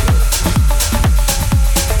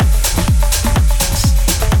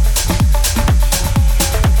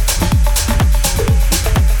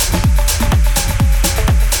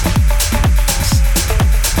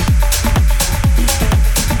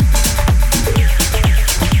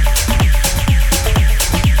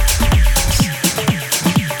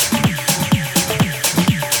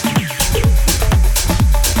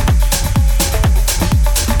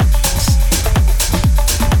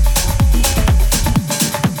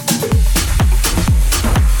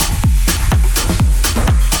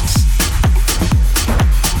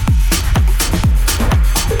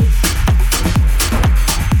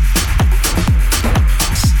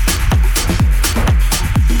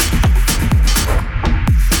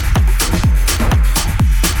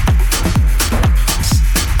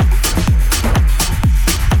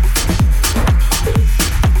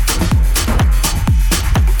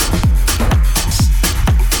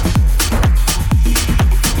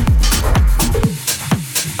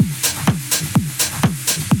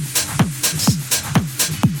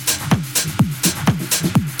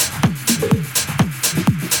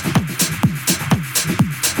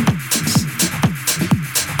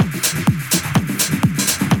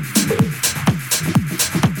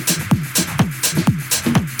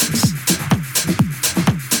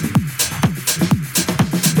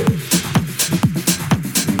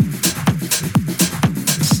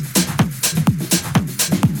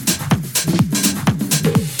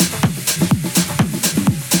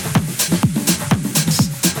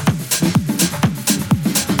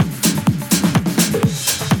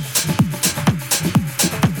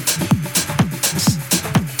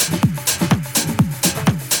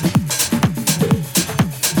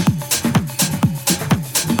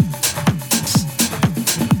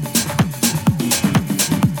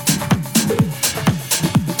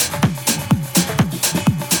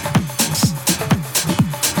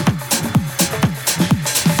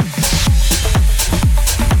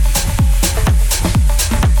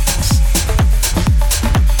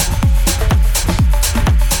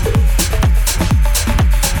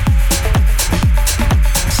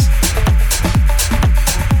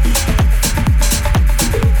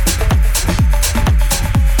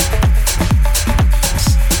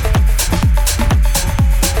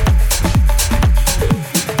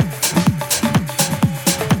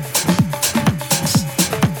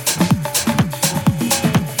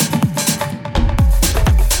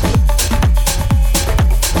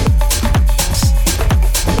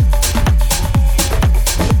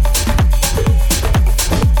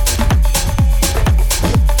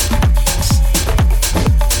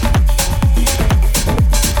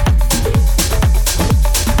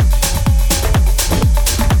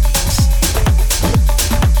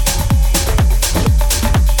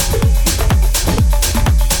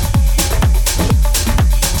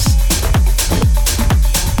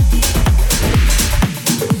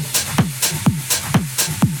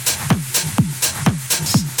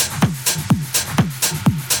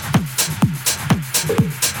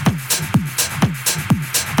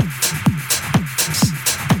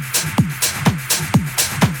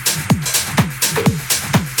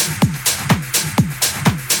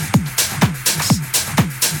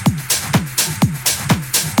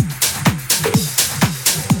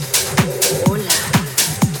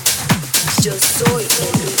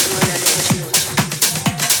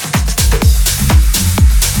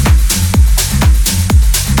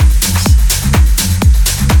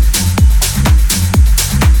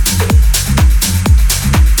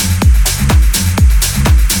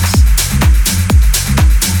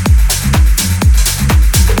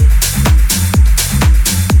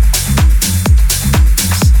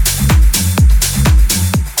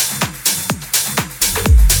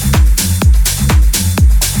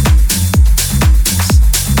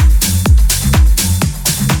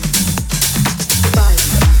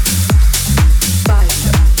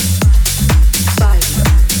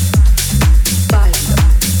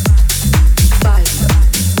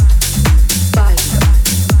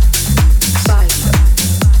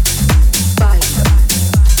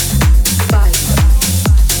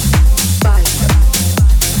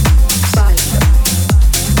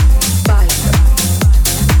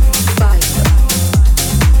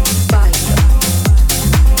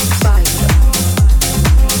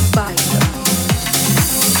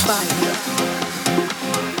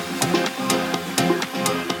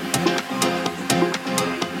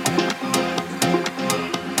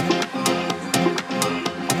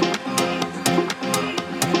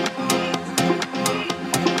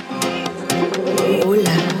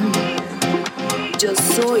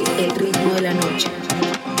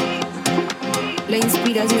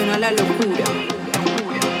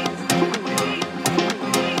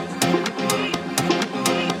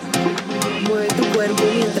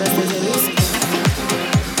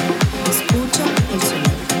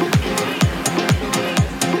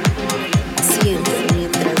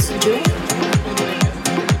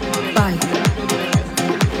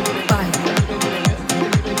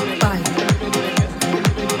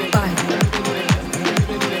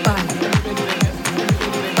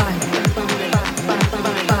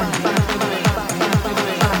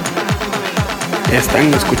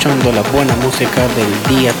 Están escuchando la buena música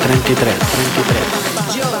del día 33.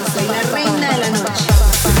 Yo soy la reina de la noche.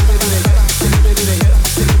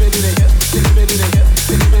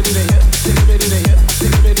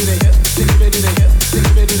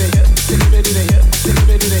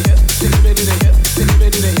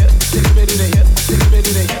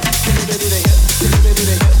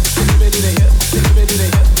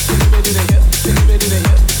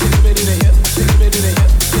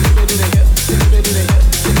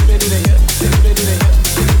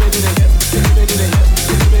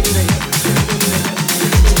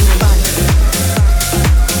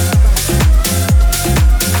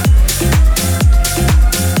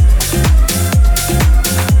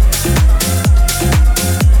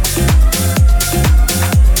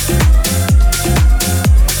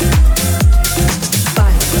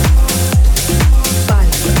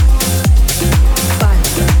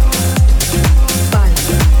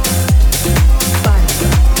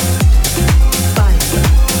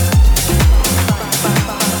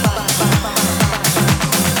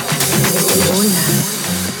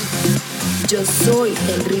 Soy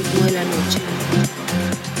el ritmo de la noche,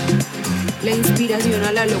 la inspiración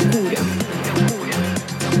a la locura.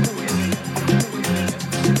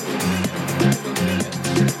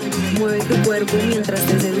 Mueve tu cuerpo mientras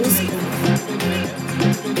te seduzco.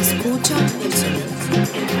 Escucha el sonido.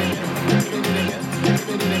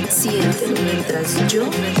 Siéntelo mientras yo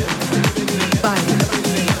bailo.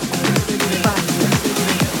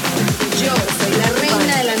 Yo soy la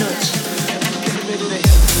reina de la noche.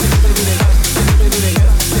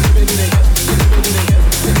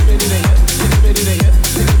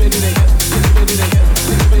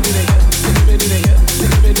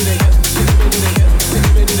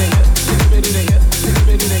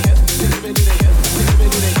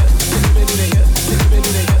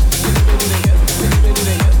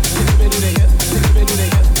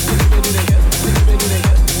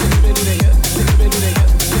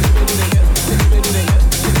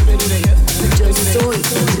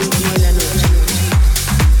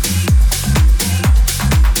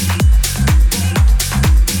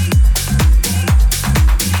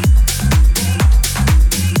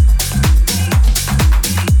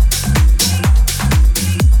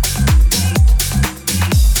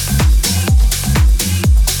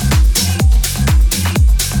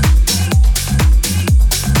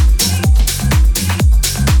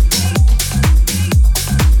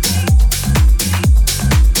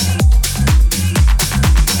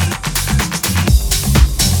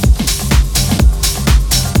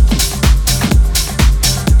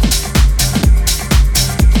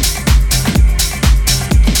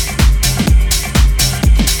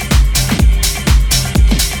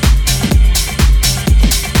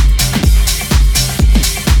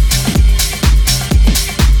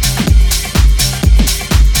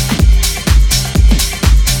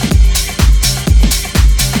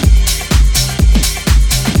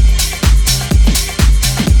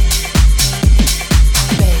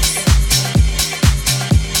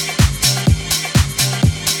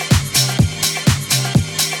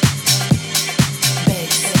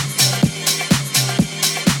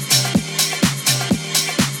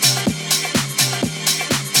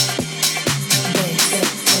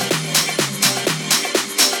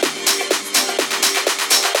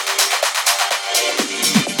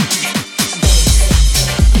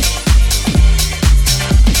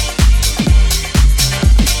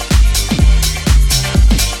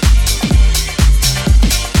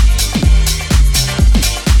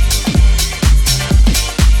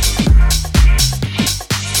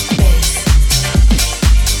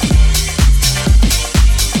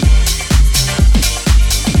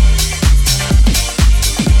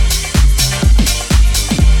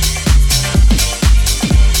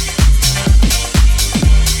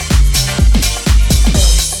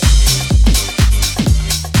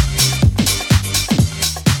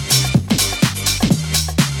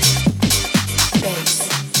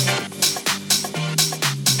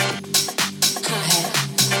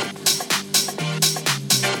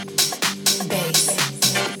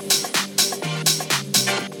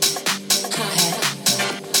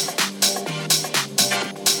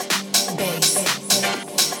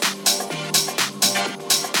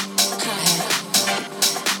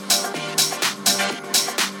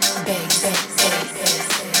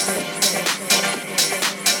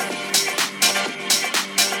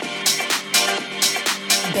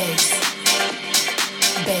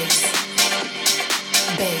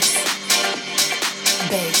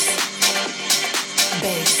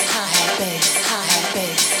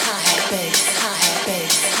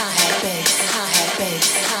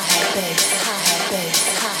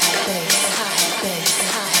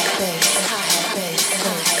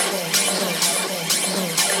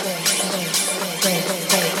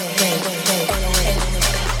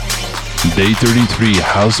 Day 33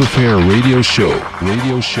 House Affair Radio Show.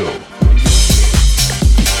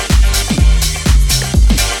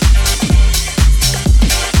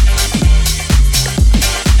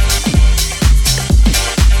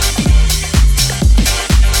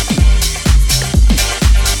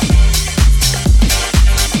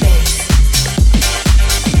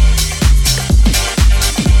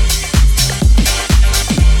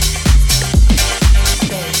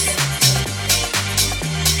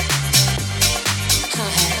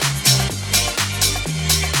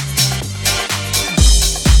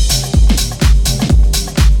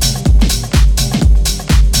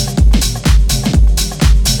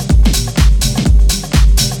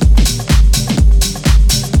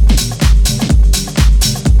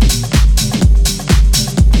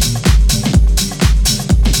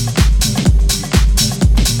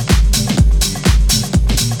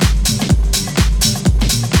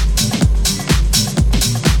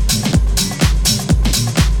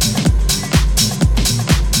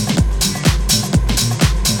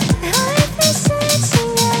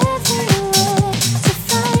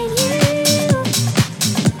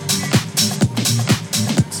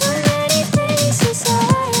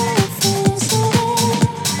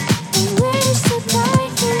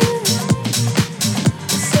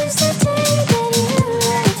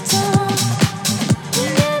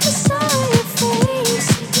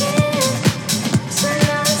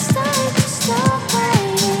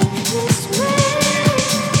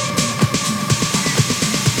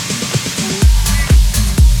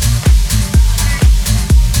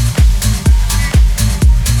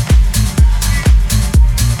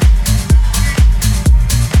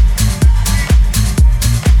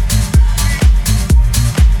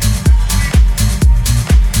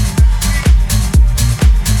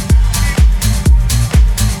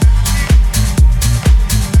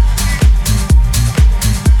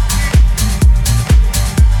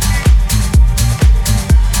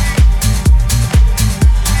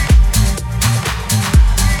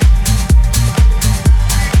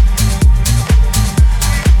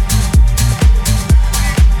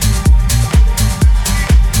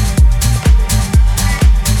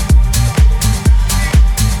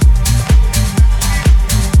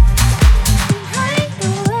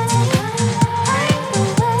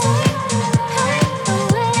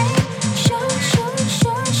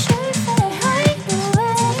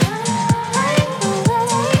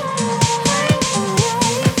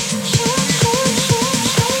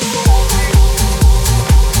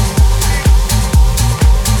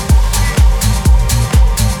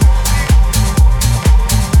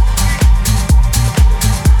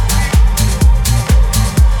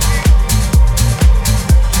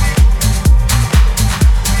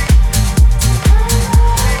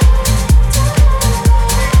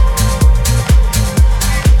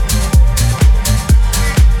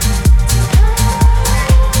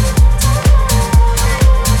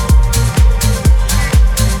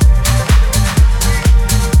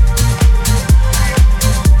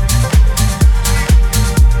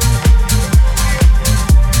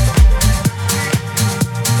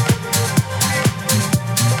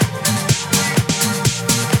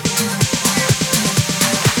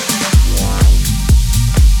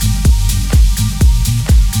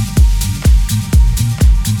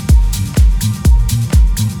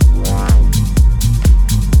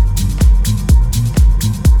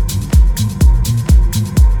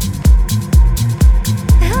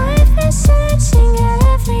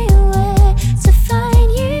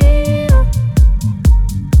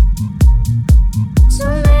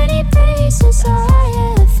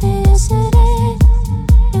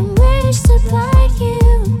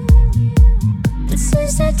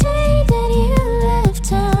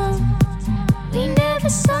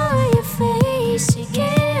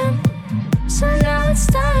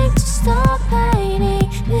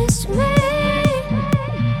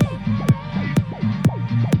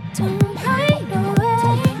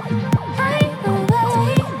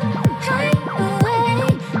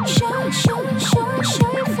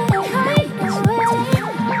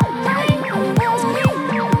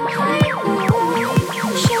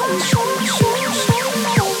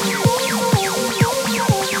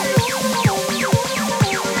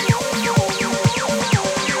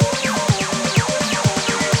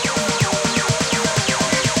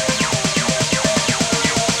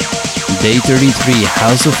 Day 33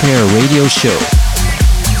 House Affair Radio Show.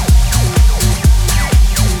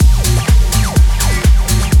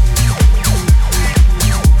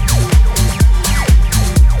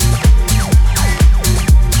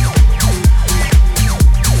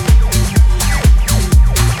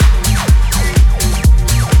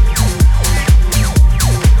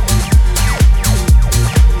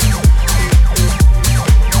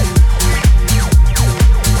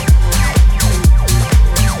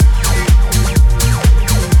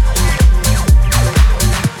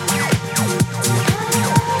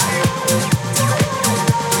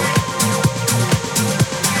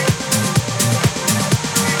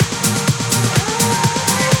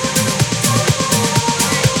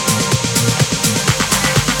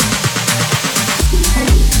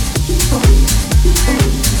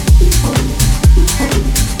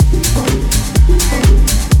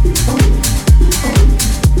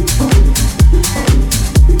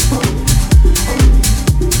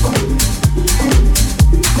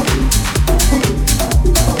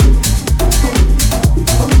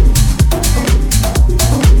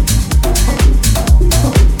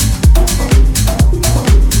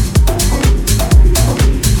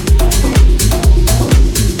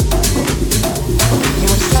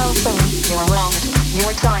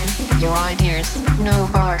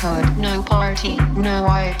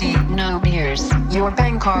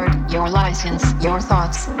 card, your license, your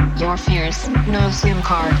thoughts, your fears. No SIM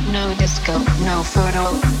card, no disco, no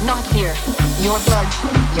photo, not here. Your blood,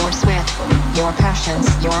 your sweat, your passions,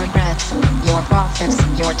 your regrets, your profits,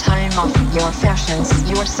 your time off, your fashions,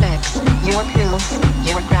 your sex, your pills,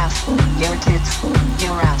 your graph, your tits,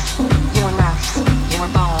 your ass, your laughs, your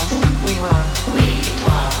balls. We want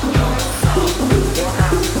your soul, your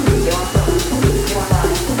house, your phone, your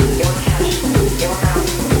life, your cash, your house,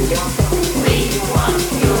 your phone. We want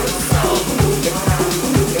your soul, your house,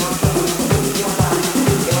 your phone, your life,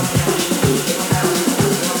 your cash, your house,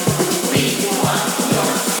 your phone. We want your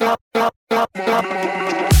soul.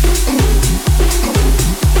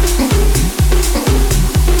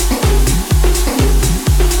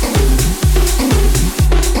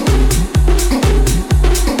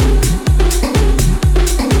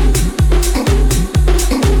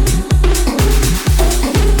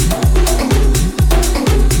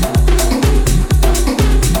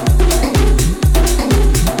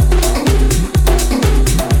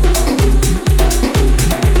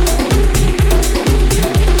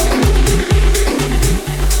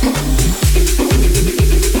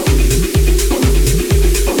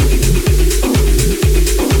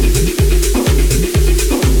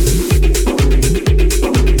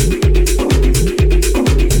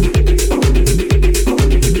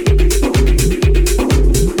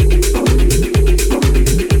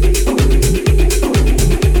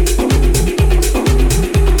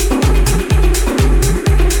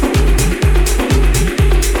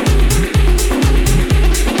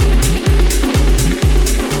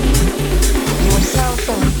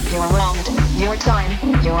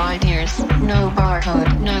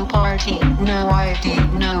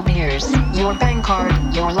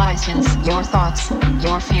 Your thoughts,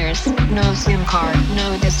 your fears. No SIM card,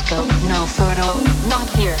 no disco, no photo, not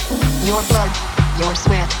here. Your blood, your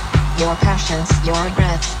sweat, your passions, your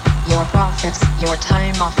regrets, your profits, your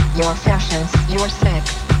time off, your fashions, your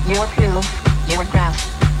sex, your pills, your graph,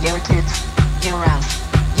 your tits, your ass,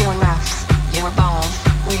 your laughs, your balls.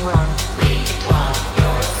 We want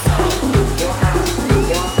your soul, your house,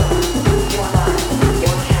 your phone, your life,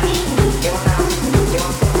 your cash, your house, your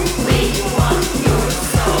phone. We want your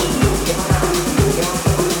soul, your house, your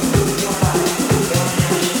phone, your life, your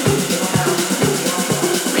cash, your house, your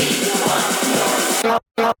phone. We want your soul.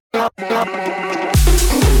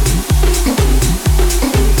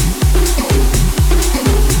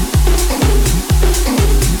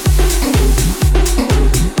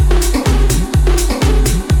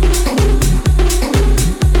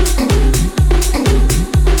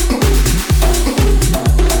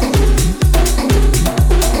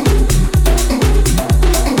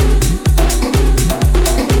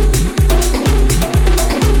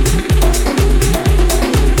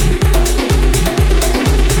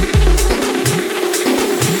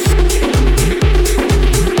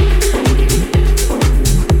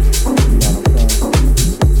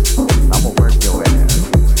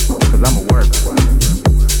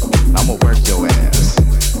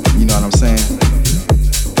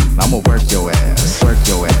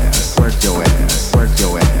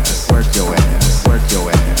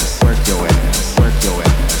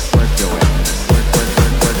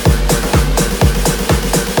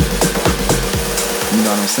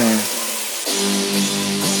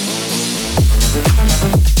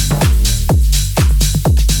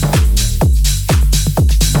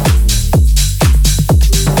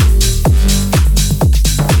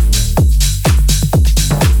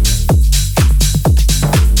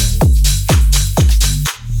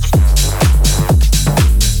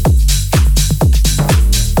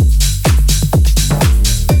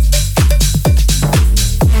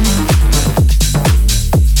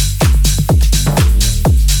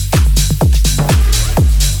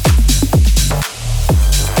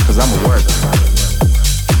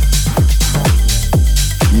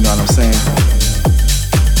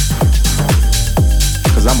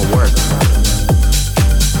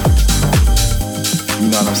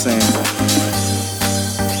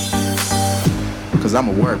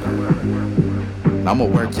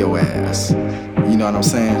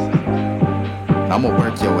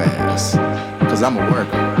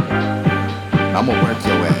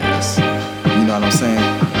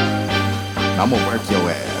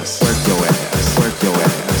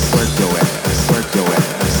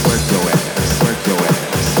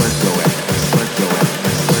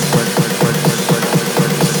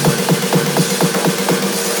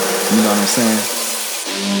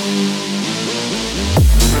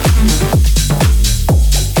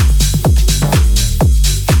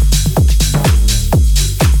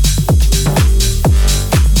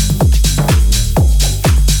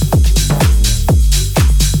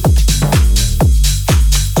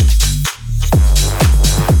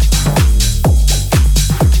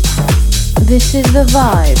 This is the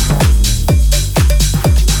vibe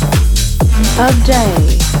of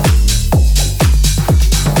day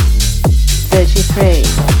 33.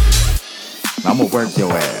 I'm gonna work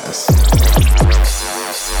your ass.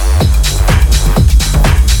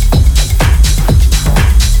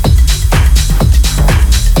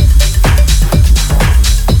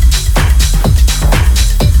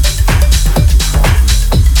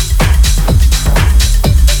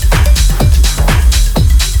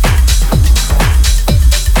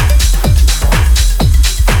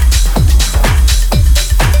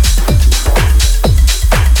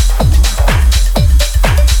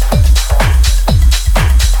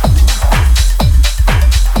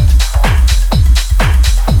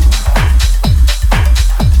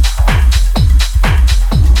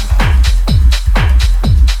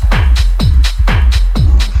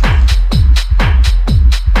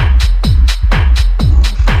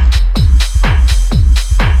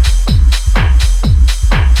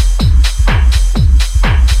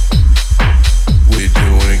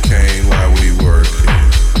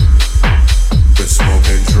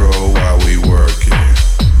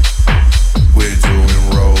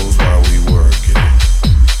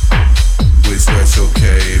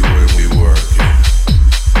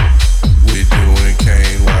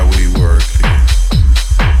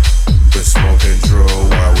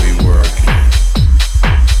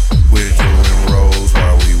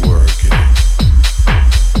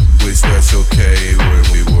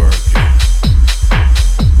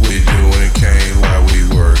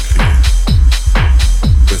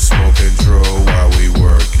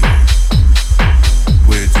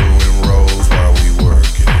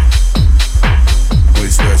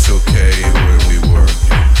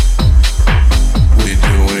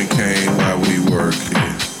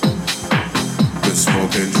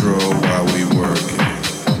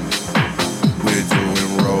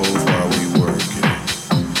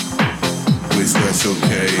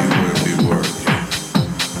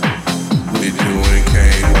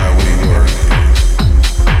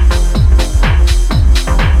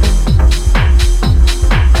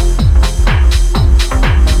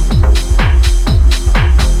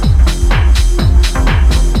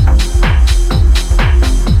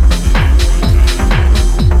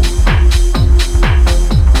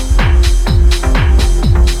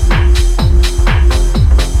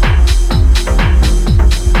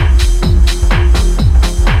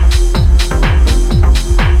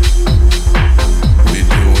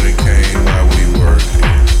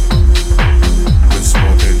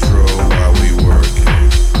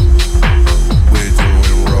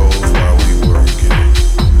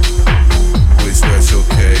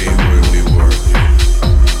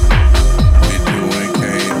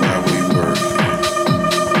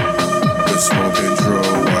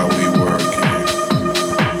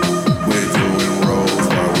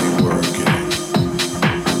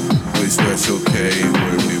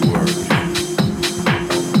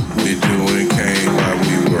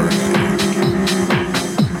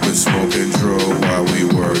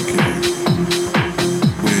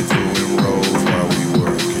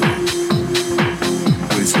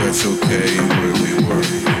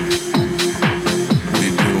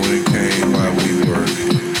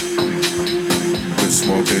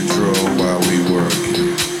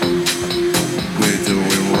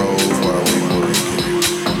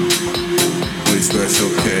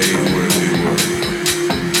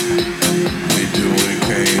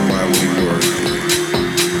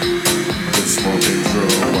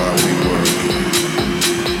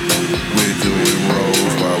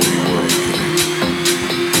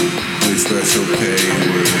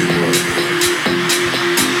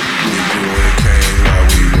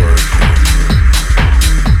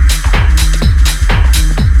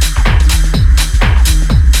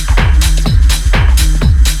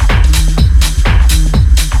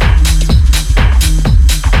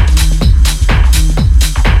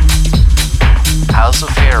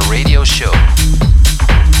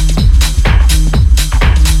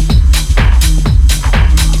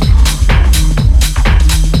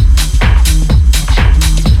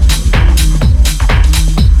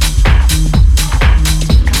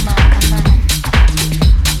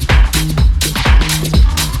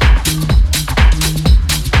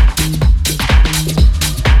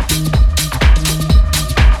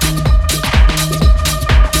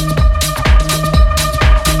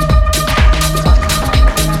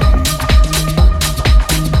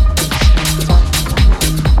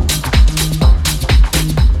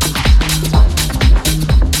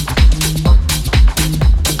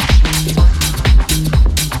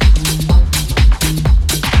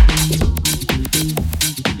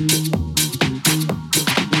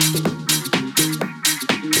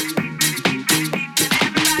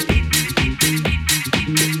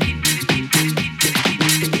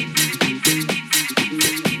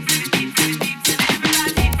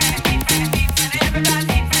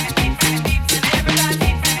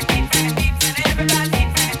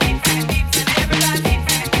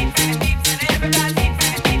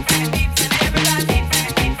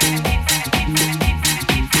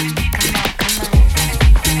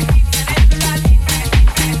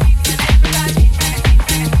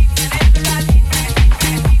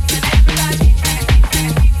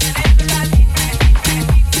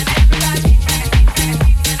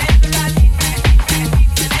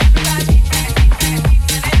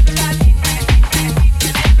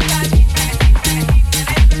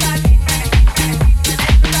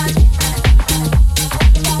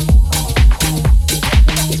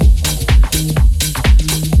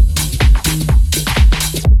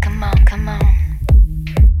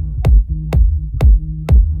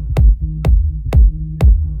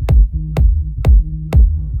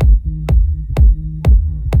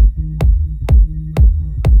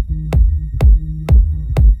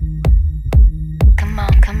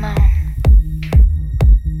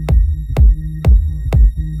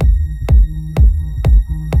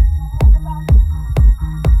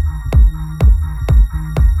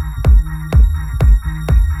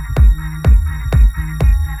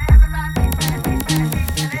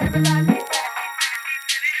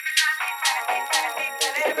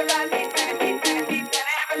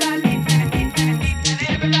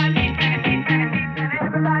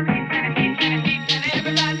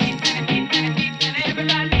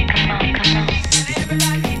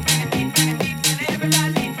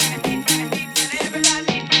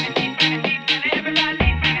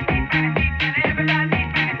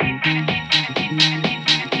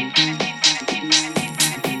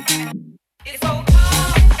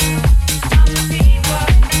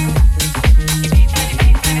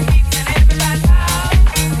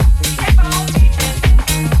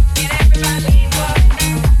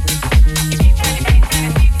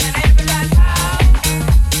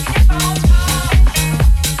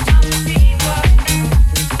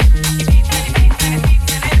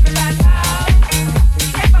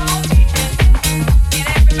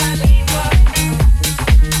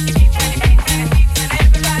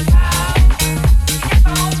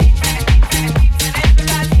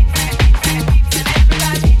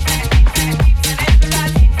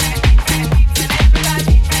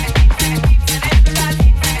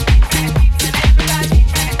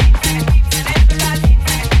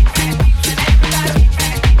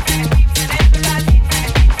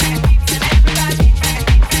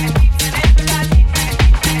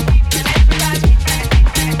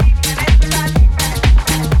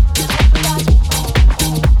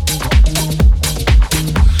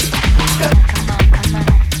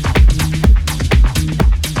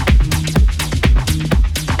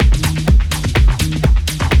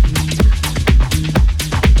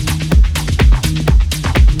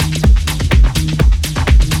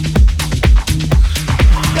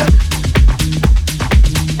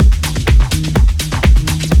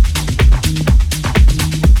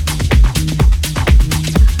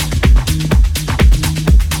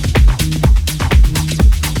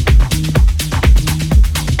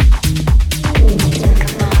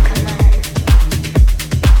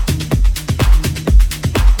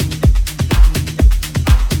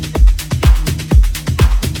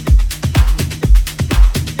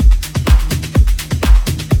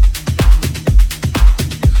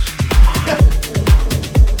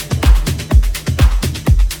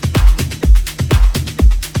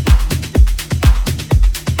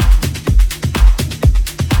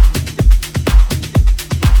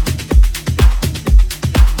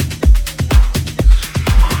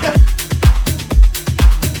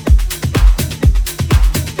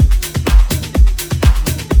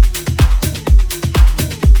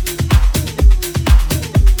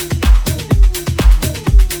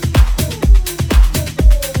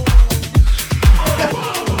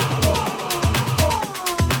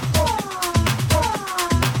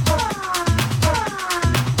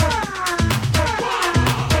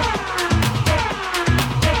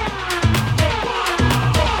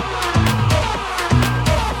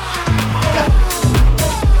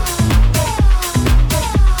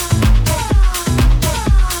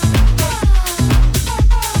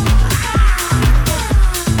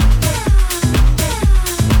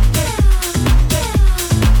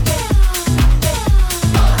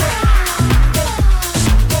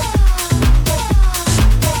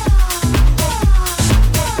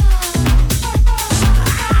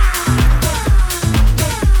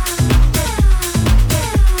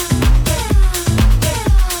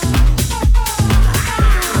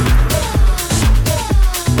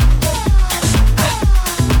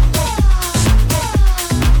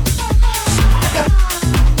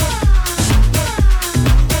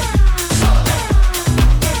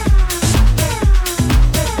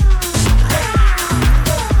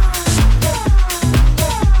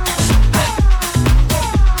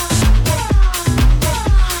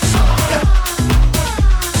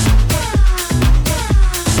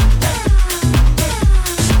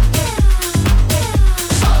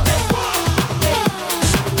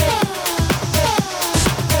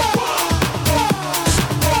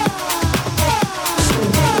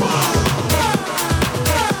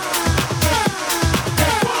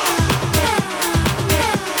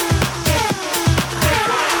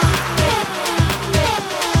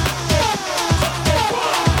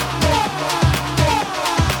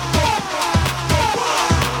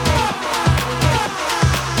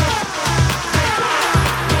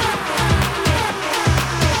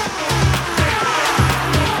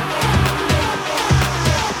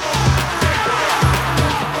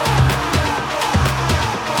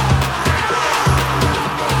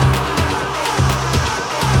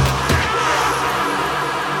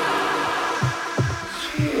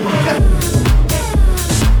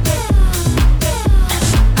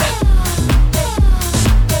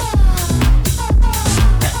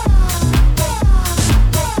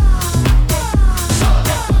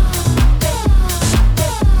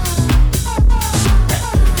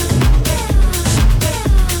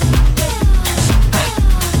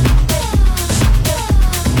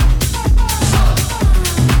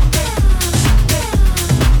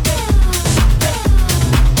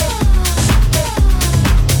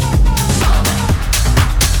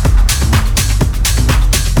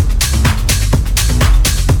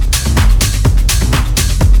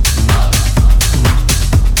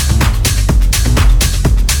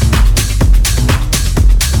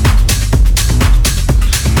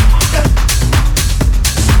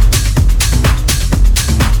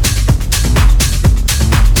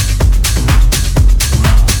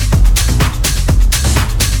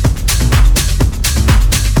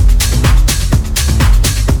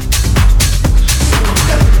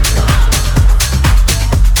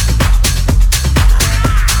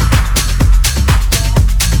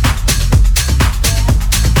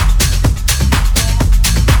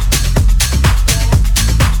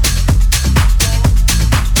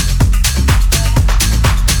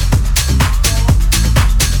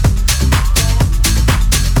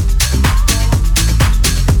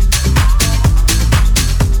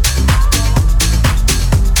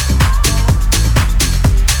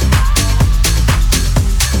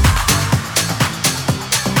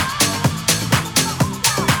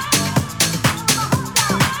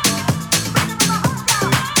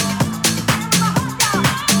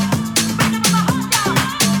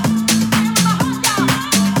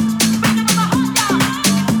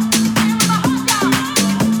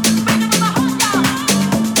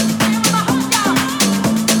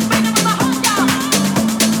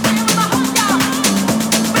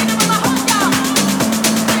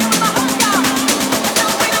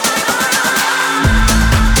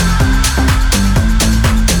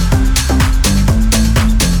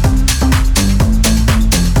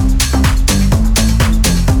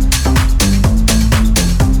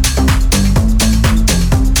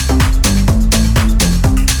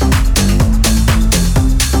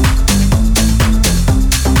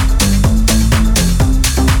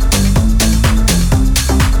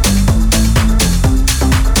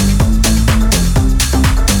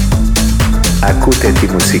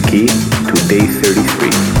 Musiki to Day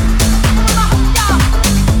 33.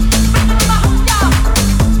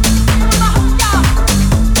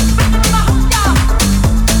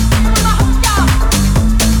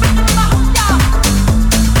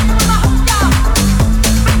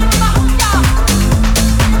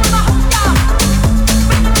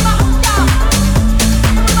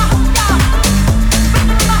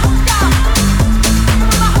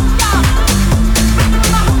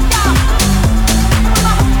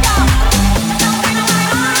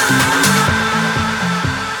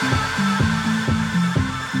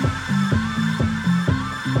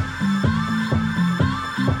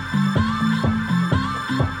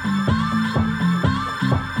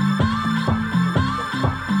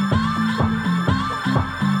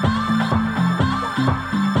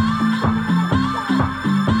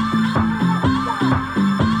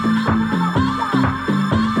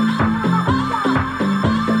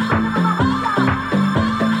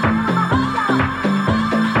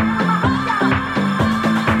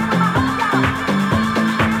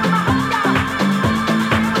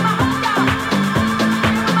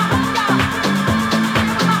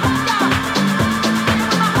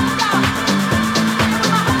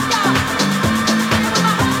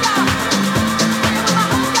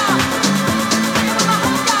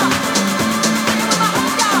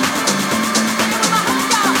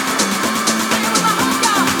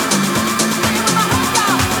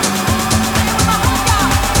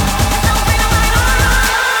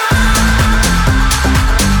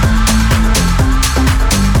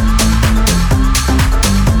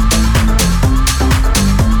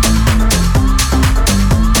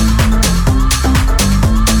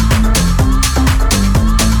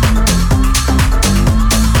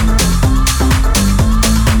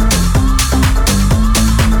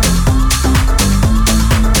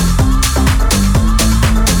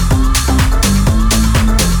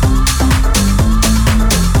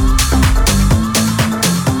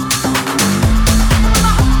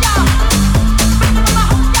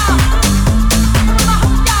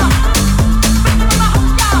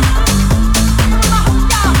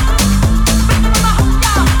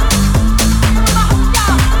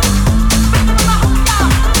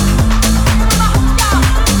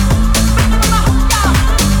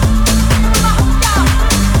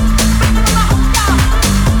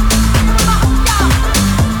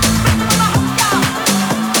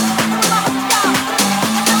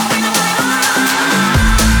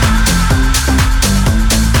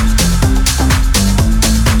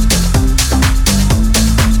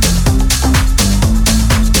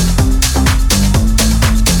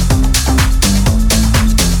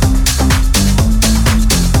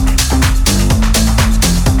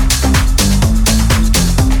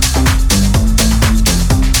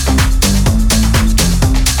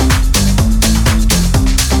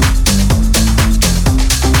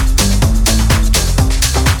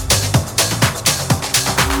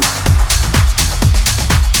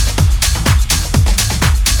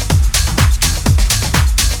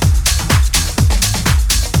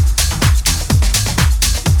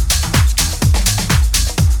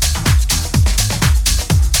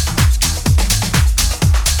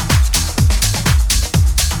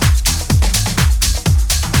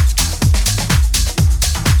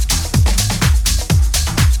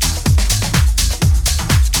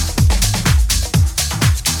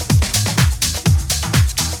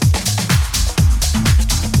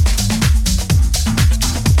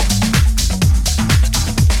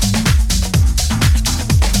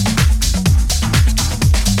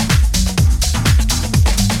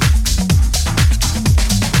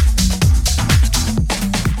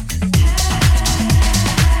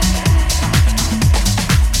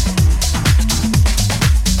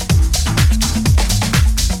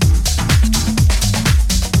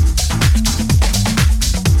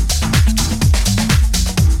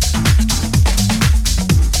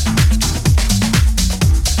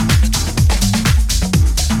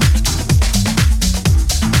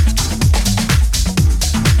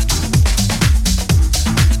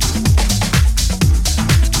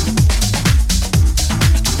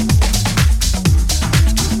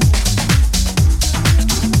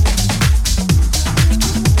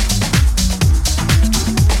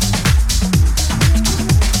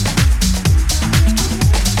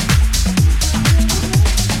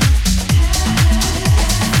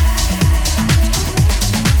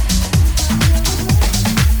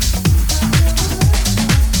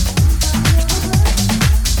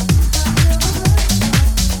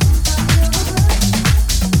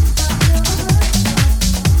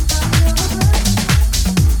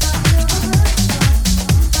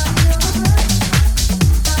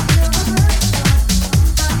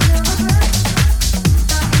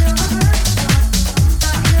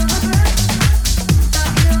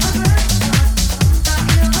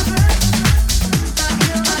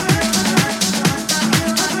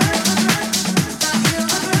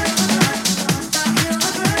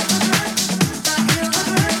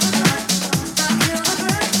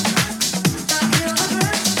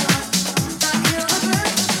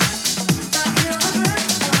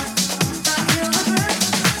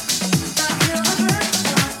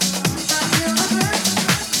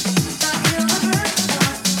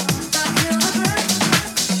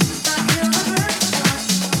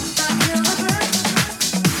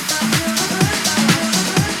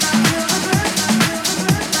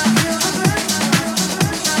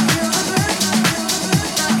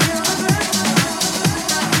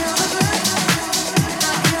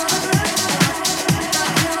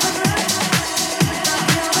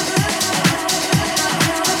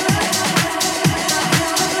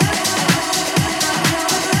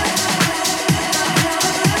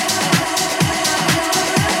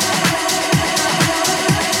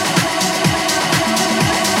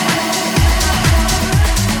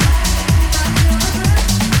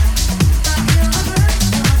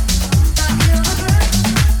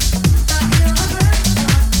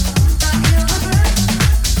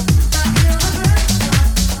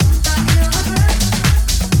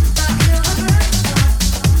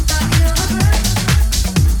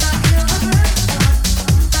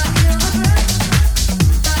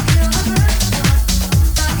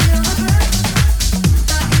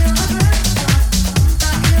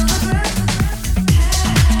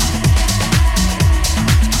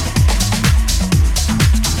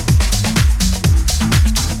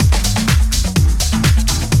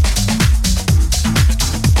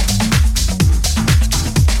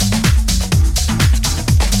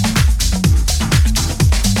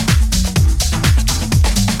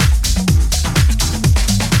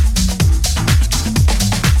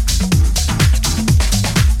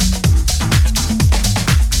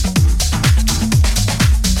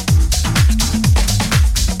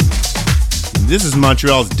 This is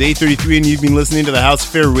Montreal's Day 33, and you've been listening to the House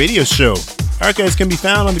Affair Radio Show. Archives can be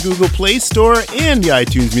found on the Google Play Store and the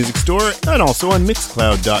iTunes Music Store, and also on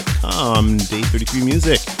Mixcloud.com, Day 33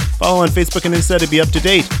 Music. Follow on Facebook and Insta to be up to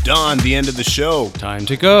date. Done, the end of the show. Time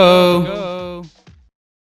to go.